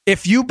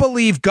 If you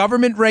believe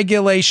government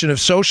regulation of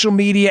social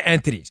media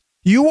entities,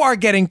 you are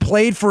getting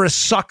played for a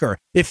sucker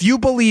if you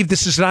believe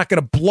this is not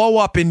going to blow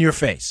up in your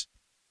face.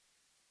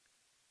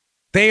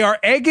 They are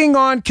egging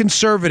on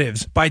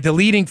conservatives by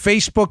deleting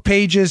Facebook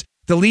pages,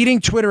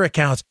 deleting Twitter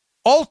accounts,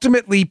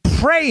 ultimately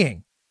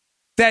praying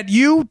that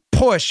you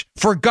push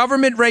for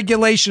government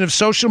regulation of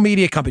social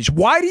media companies.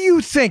 Why do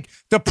you think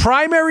the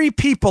primary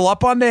people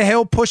up on the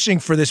Hill pushing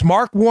for this,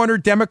 Mark Warner,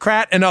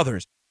 Democrat, and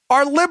others,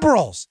 are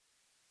liberals?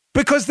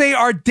 Because they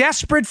are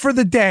desperate for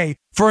the day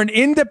for an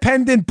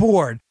independent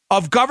board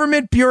of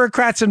government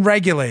bureaucrats and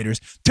regulators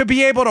to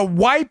be able to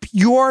wipe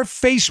your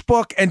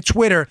Facebook and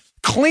Twitter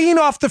clean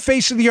off the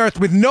face of the earth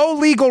with no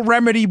legal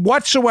remedy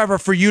whatsoever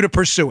for you to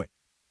pursue it.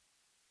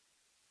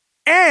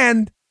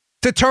 And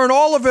to turn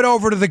all of it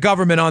over to the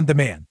government on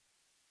demand.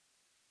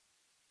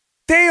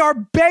 They are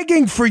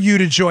begging for you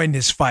to join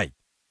this fight.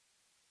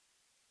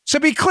 So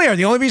be clear,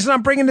 the only reason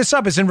I'm bringing this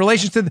up is in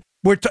relation to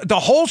the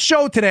whole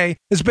show today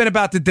has been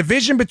about the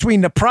division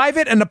between the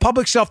private and the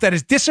public self that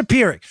is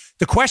disappearing.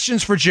 The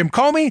questions for Jim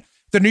Comey,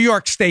 the New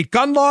York State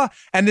gun law,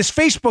 and this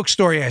Facebook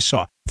story I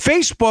saw.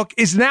 Facebook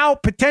is now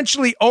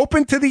potentially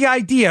open to the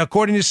idea,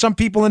 according to some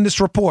people in this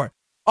report,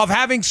 of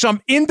having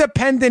some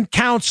independent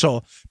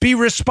counsel be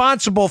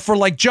responsible for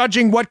like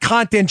judging what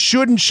content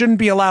should and shouldn't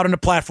be allowed on the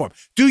platform.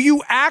 Do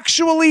you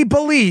actually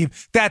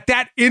believe that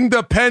that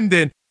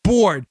independent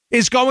board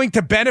is going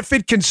to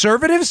benefit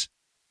conservatives?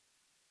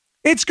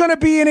 It's going to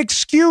be an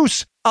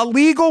excuse, a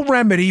legal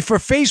remedy for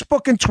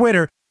Facebook and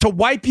Twitter to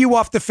wipe you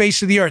off the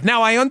face of the earth.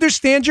 Now, I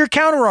understand your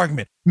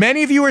counter-argument.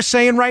 Many of you are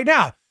saying right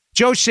now,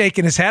 Joe's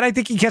shaking his head. I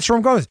think he gets where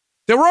I'm going.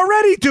 They're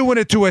already doing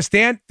it to us,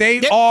 Dan.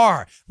 They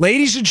are.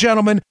 Ladies and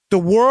gentlemen, the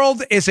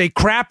world is a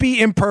crappy,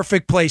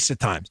 imperfect place at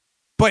times.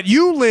 But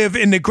you live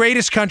in the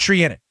greatest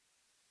country in it.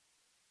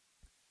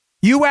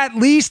 You at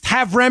least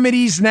have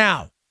remedies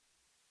now.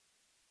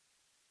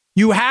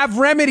 You have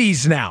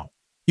remedies now.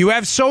 You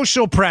have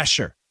social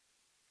pressure.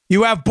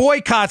 You have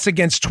boycotts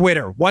against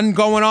Twitter. One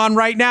going on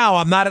right now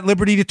I'm not at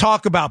liberty to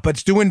talk about, but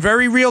it's doing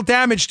very real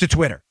damage to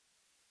Twitter.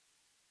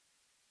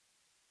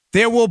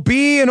 There will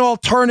be an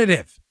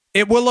alternative.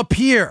 It will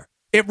appear.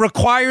 It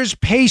requires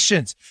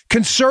patience.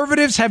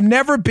 Conservatives have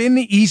never been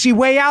the easy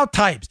way out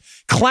types.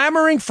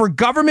 Clamoring for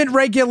government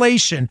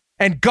regulation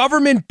and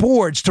government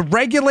boards to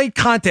regulate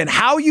content,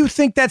 how you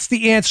think that's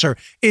the answer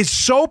is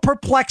so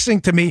perplexing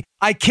to me.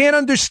 I can't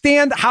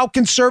understand how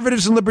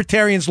conservatives and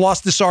libertarians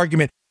lost this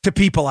argument to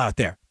people out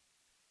there.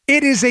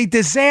 It is a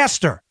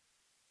disaster.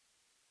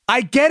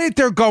 I get it.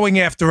 They're going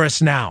after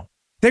us now.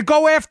 They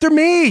go after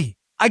me.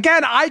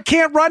 Again, I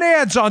can't run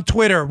ads on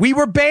Twitter. We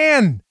were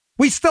banned.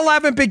 We still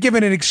haven't been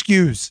given an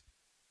excuse.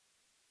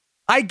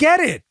 I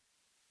get it.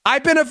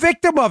 I've been a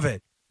victim of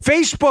it.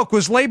 Facebook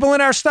was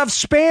labeling our stuff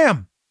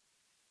spam.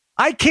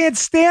 I can't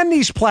stand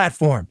these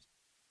platforms.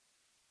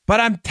 But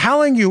I'm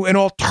telling you, an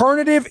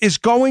alternative is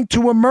going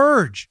to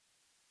emerge.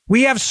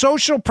 We have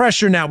social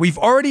pressure now. We've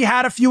already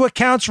had a few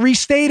accounts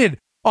restated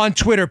on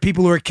Twitter,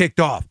 people who are kicked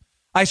off.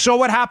 I saw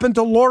what happened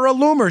to Laura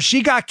Loomer.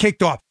 She got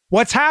kicked off.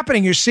 What's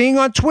happening? You're seeing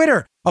on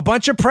Twitter a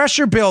bunch of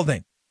pressure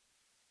building.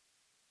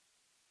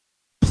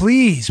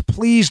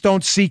 Please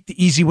don't seek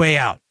the easy way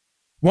out.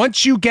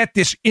 Once you get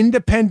this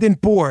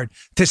independent board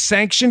to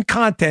sanction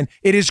content,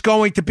 it is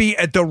going to be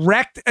a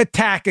direct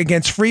attack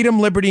against freedom,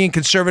 liberty, and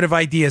conservative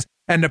ideas.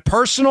 And the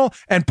personal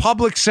and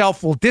public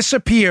self will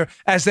disappear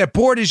as that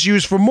board is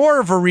used for more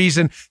of a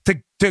reason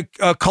to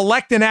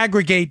collect and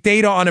aggregate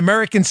data on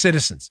American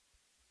citizens.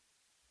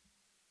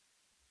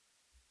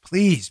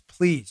 Please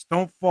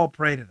don't fall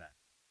prey to that.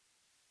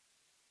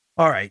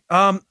 All right.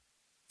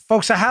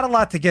 Folks, I had a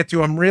lot to get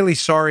to. I'm really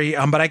sorry,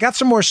 but I got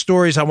some more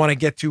stories I want to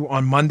get to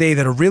on Monday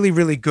that are really,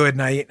 really good.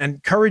 And I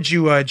encourage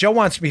you, Joe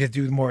wants me to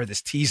do more of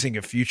this teasing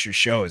of future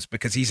shows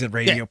because he's a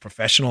radio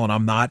professional and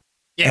I'm not.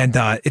 Yeah.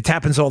 And it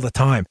happens all the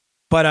time.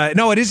 But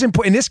no, it is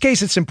important. In this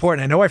case, it's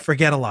important. I know I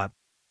forget a lot.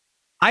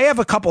 I have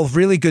a couple of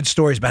really good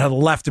stories about how the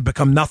left have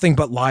become nothing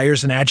but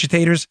liars and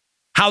agitators,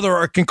 how there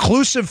are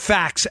conclusive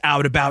facts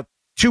out about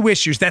two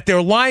issues that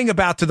they're lying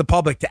about to the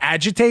public to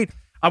agitate.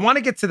 I want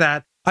to get to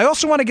that. I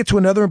also want to get to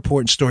another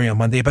important story on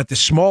Monday about the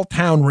small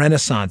town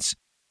renaissance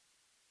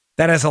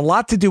that has a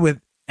lot to do with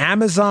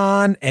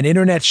Amazon and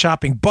internet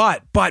shopping.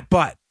 But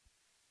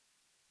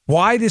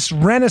why this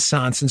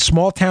renaissance in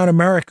small town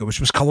America, which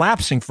was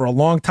collapsing for a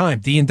long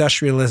time,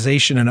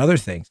 deindustrialization and other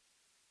things,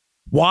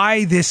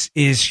 why this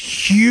is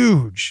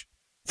huge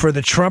for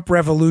the Trump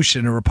revolution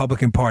and the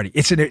Republican Party.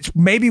 It's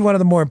maybe one of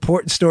the more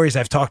important stories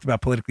I've talked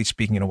about politically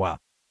speaking in a while.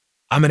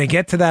 I'm going to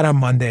get to that on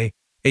Monday.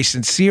 A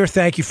sincere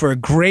thank you for a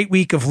great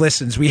week of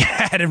listens. We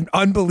had an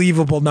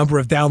unbelievable number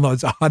of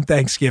downloads on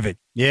Thanksgiving.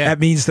 Yeah. That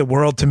means the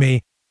world to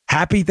me.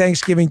 Happy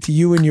Thanksgiving to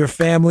you and your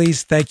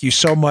families. Thank you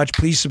so much.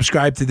 Please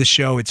subscribe to the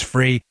show. It's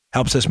free.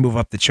 Helps us move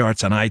up the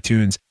charts on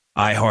iTunes,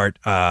 iHeart,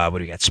 what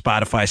do we got?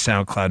 Spotify,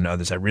 SoundCloud, and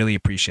others. I really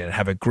appreciate it.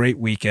 Have a great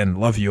weekend.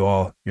 Love you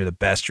all. You're the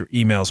best. Your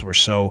emails were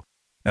so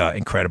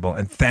incredible.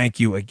 And thank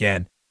you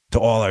again to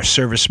all our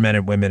servicemen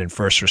and women and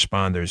first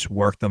responders who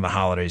worked on the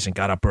holidays and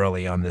got up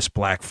early on this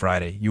Black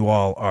Friday. You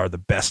all are the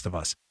best of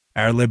us.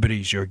 Our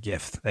liberty is your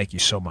gift. Thank you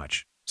so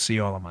much. See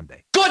you all on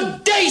Monday. Good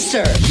Good day,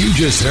 sir. You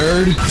just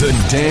heard The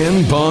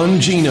Dan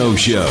Bongino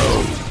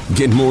Show.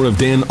 Get more of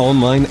Dan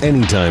online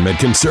anytime at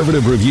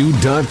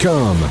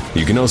conservativereview.com.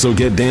 You can also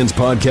get Dan's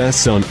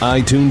podcasts on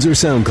iTunes or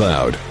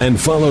SoundCloud. And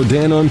follow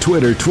Dan on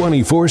Twitter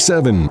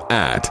 24/7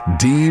 at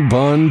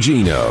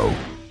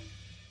DBongino.